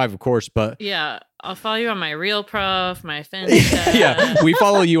 25, of course. But yeah, I'll follow you on my Real Prof, my Finsta. Yeah, we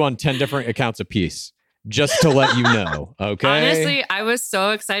follow you on 10 different accounts apiece just to let you know. Okay. Honestly, I was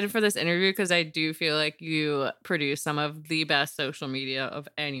so excited for this interview because I do feel like you produce some of the best social media of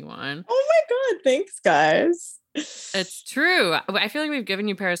anyone. Oh my God. Thanks, guys. It's true. I feel like we've given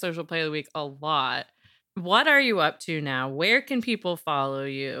you Parasocial Play of the Week a lot. What are you up to now? Where can people follow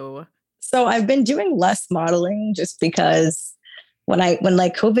you? So I've been doing less modeling just because when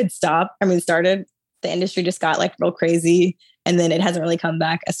like COVID started, the industry just got like real crazy and then it hasn't really come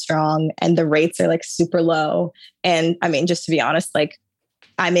back as strong and the rates are like super low. And I mean, just to be honest, like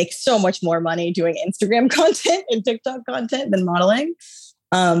I make so much more money doing Instagram content and TikTok content than modeling.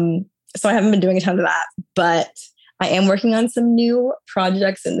 So I haven't been doing a ton of that, but I am working on some new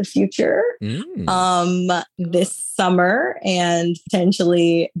projects in the future this summer and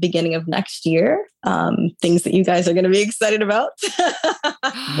potentially beginning of next year. Things that you guys are going to be excited about.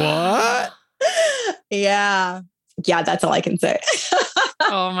 What? Yeah, that's all I can say.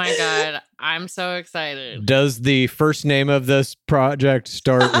 Oh my God. I'm so excited. Does the first name of this project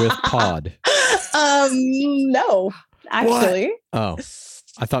start with pod? No, actually. What? Oh.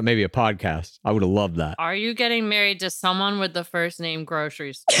 I thought maybe a podcast. I would have loved that. Are you getting married to someone with the first name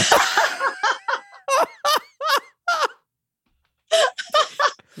grocery store?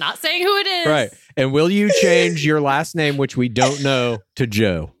 Not saying who it is. Right. And will you change your last name, which we don't know, to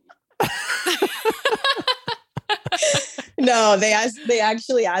Joe? No, they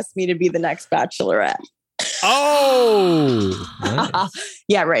actually asked me to be the next Bachelorette. Oh, nice.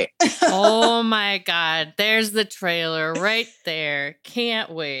 Yeah, right. Oh my God. There's the trailer right there.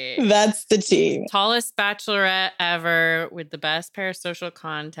 Can't wait. That's the tea. Tallest Bachelorette ever with the best parasocial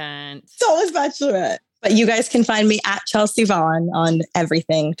content. Tallest Bachelorette. But you guys can find me at Chelsea Vaughn on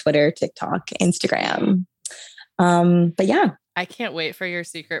everything, Twitter, TikTok, Instagram. But yeah, I can't wait for your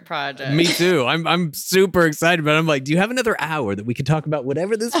secret project. Me too. I'm super excited, but I'm like, do you have another hour that we can talk about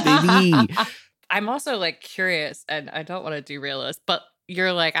whatever this may be? I'm also like curious, and I don't want to derail us, but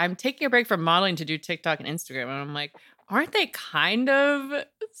you're like, I'm taking a break from modeling to do TikTok and Instagram. And I'm like, aren't they kind of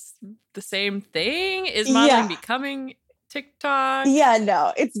the same thing? Is modeling becoming TikTok? Yeah,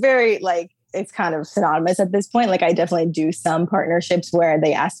 no, it's very like, it's kind of synonymous at this point. Like I definitely do some partnerships where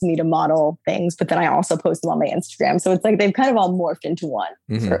they ask me to model things, but then I also post them on my Instagram. So it's like they've kind of all morphed into one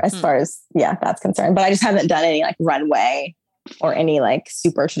as far as, that's concerned. But I just haven't done any like runway or any like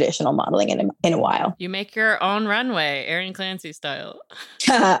super traditional modeling in a while. You make your own runway, Erin Clancy style.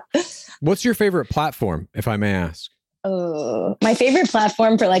 What's your favorite platform, if I may ask? My favorite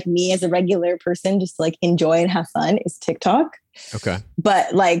platform for like me as a regular person, just to, like enjoy and have fun, is TikTok. Okay.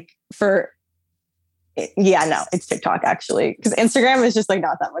 But like it's TikTok actually, because Instagram is just like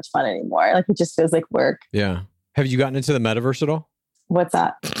not that much fun anymore. Like it just feels like work. Yeah. Have you gotten into the metaverse at all? What's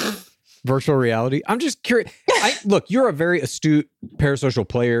that? Virtual reality. I'm just curious. Look, you're a very astute parasocial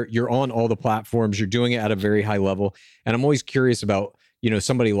player. You're on all the platforms. You're doing it at a very high level. And I'm always curious about,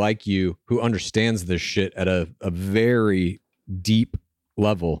 somebody like you who understands this shit at a very deep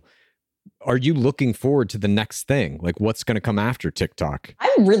level. Are you looking forward to the next thing? Like what's going to come after TikTok?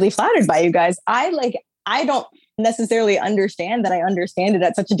 I'm really flattered by you guys. I don't necessarily understand that I understand it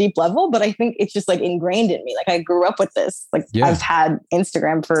at such a deep level, but I think it's just like ingrained in me. Like I grew up with this. Like I've had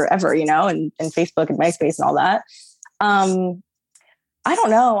Instagram forever, and Facebook and MySpace and all that. I don't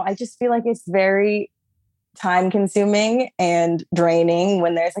know. I just feel like it's very time consuming and draining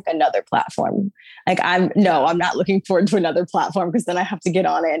when there's like another platform. Like I'm not looking forward to another platform because then I have to get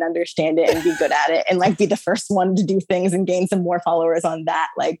on it and understand it and be good at it and like be the first one to do things and gain some more followers on that.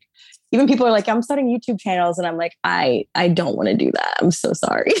 Like even people are like, I'm starting YouTube channels, and I'm like, I don't want to do that. I'm so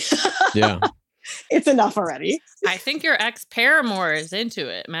sorry. Yeah. It's enough already. I think your ex paramour is into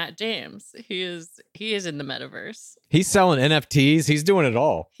it, Matt James. He is in the metaverse. He's selling NFTs. He's doing it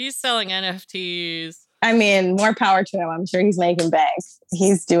all. He's selling NFTs. I mean, more power to him. I'm sure he's making banks.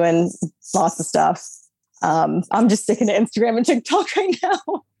 He's doing lots of stuff. I'm just sticking to Instagram and TikTok right now.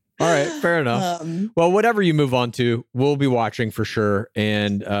 All right, fair enough. Well, whatever you move on to, we'll be watching for sure.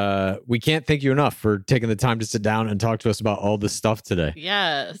 And we can't thank you enough for taking the time to sit down and talk to us about all this stuff today.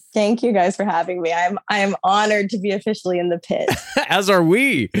 Yes. Thank you guys for having me. I am honored to be officially in the pit. As are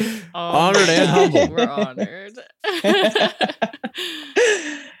we. Honored and humbled. We're honored.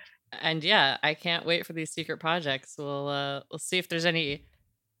 And yeah, I can't wait for these secret projects. We'll see if there's any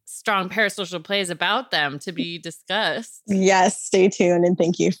strong parasocial plays about them to be discussed. Yes, stay tuned, and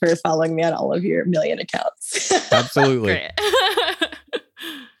thank you for following me on all of your million accounts. Absolutely. Great.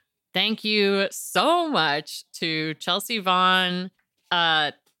 Thank you so much to Chelsea Vaughn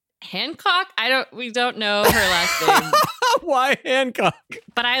Hancock. We don't know her last name. Why Hancock?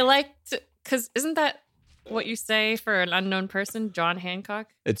 But I liked, because isn't that what you say for an unknown person? John Hancock?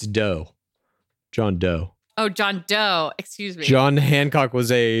 It's Doe. John Doe. Oh, John Doe. Excuse me. John Hancock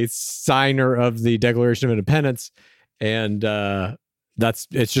was a signer of the Declaration of Independence. And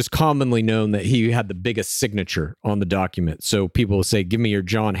it's just commonly known that he had the biggest signature on the document. So people will say, give me your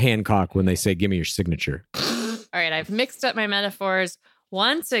John Hancock when they say, give me your signature. All right. I've mixed up my metaphors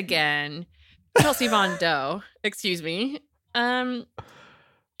once again. Chelsea Von Doe. Excuse me.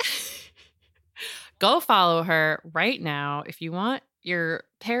 Go follow her right now if you want your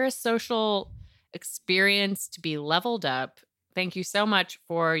parasocial experience to be leveled up. Thank you so much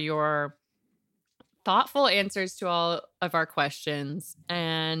for your thoughtful answers to all of our questions.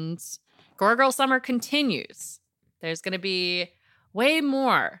 And Gore Girl Summer continues. There's going to be way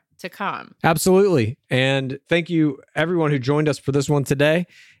more to come. Absolutely. And thank you, everyone who joined us for this one today.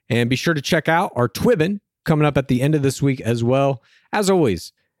 And be sure to check out our Twibbin coming up at the end of this week as well. As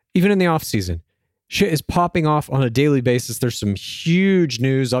always, even in the off season, shit is popping off on a daily basis. There's some huge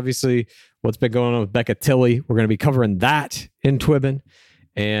news. Obviously, what's been going on with Becca Tilley. We're going to be covering that in Twibbin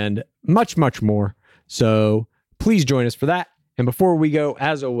and much, much more. So please join us for that. And before we go,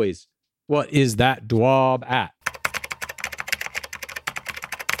 as always, what is that dwab at?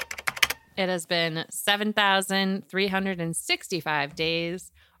 It has been 7,365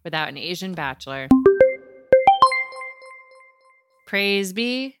 days without an Asian bachelor. Praise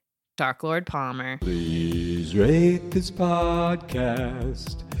be Dark Lord Palmer. Please rate this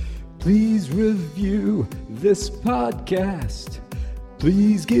podcast. Please review this podcast.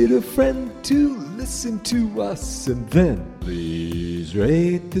 Please get a friend to listen to us. And then please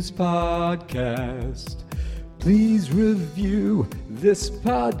rate this podcast. Please review this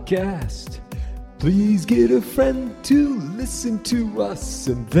podcast. Please get a friend to listen to us,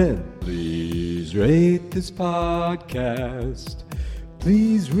 and then please rate this podcast.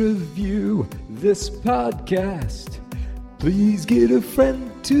 Please review this podcast. Please get a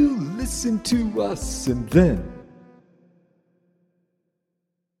friend to listen to us, and then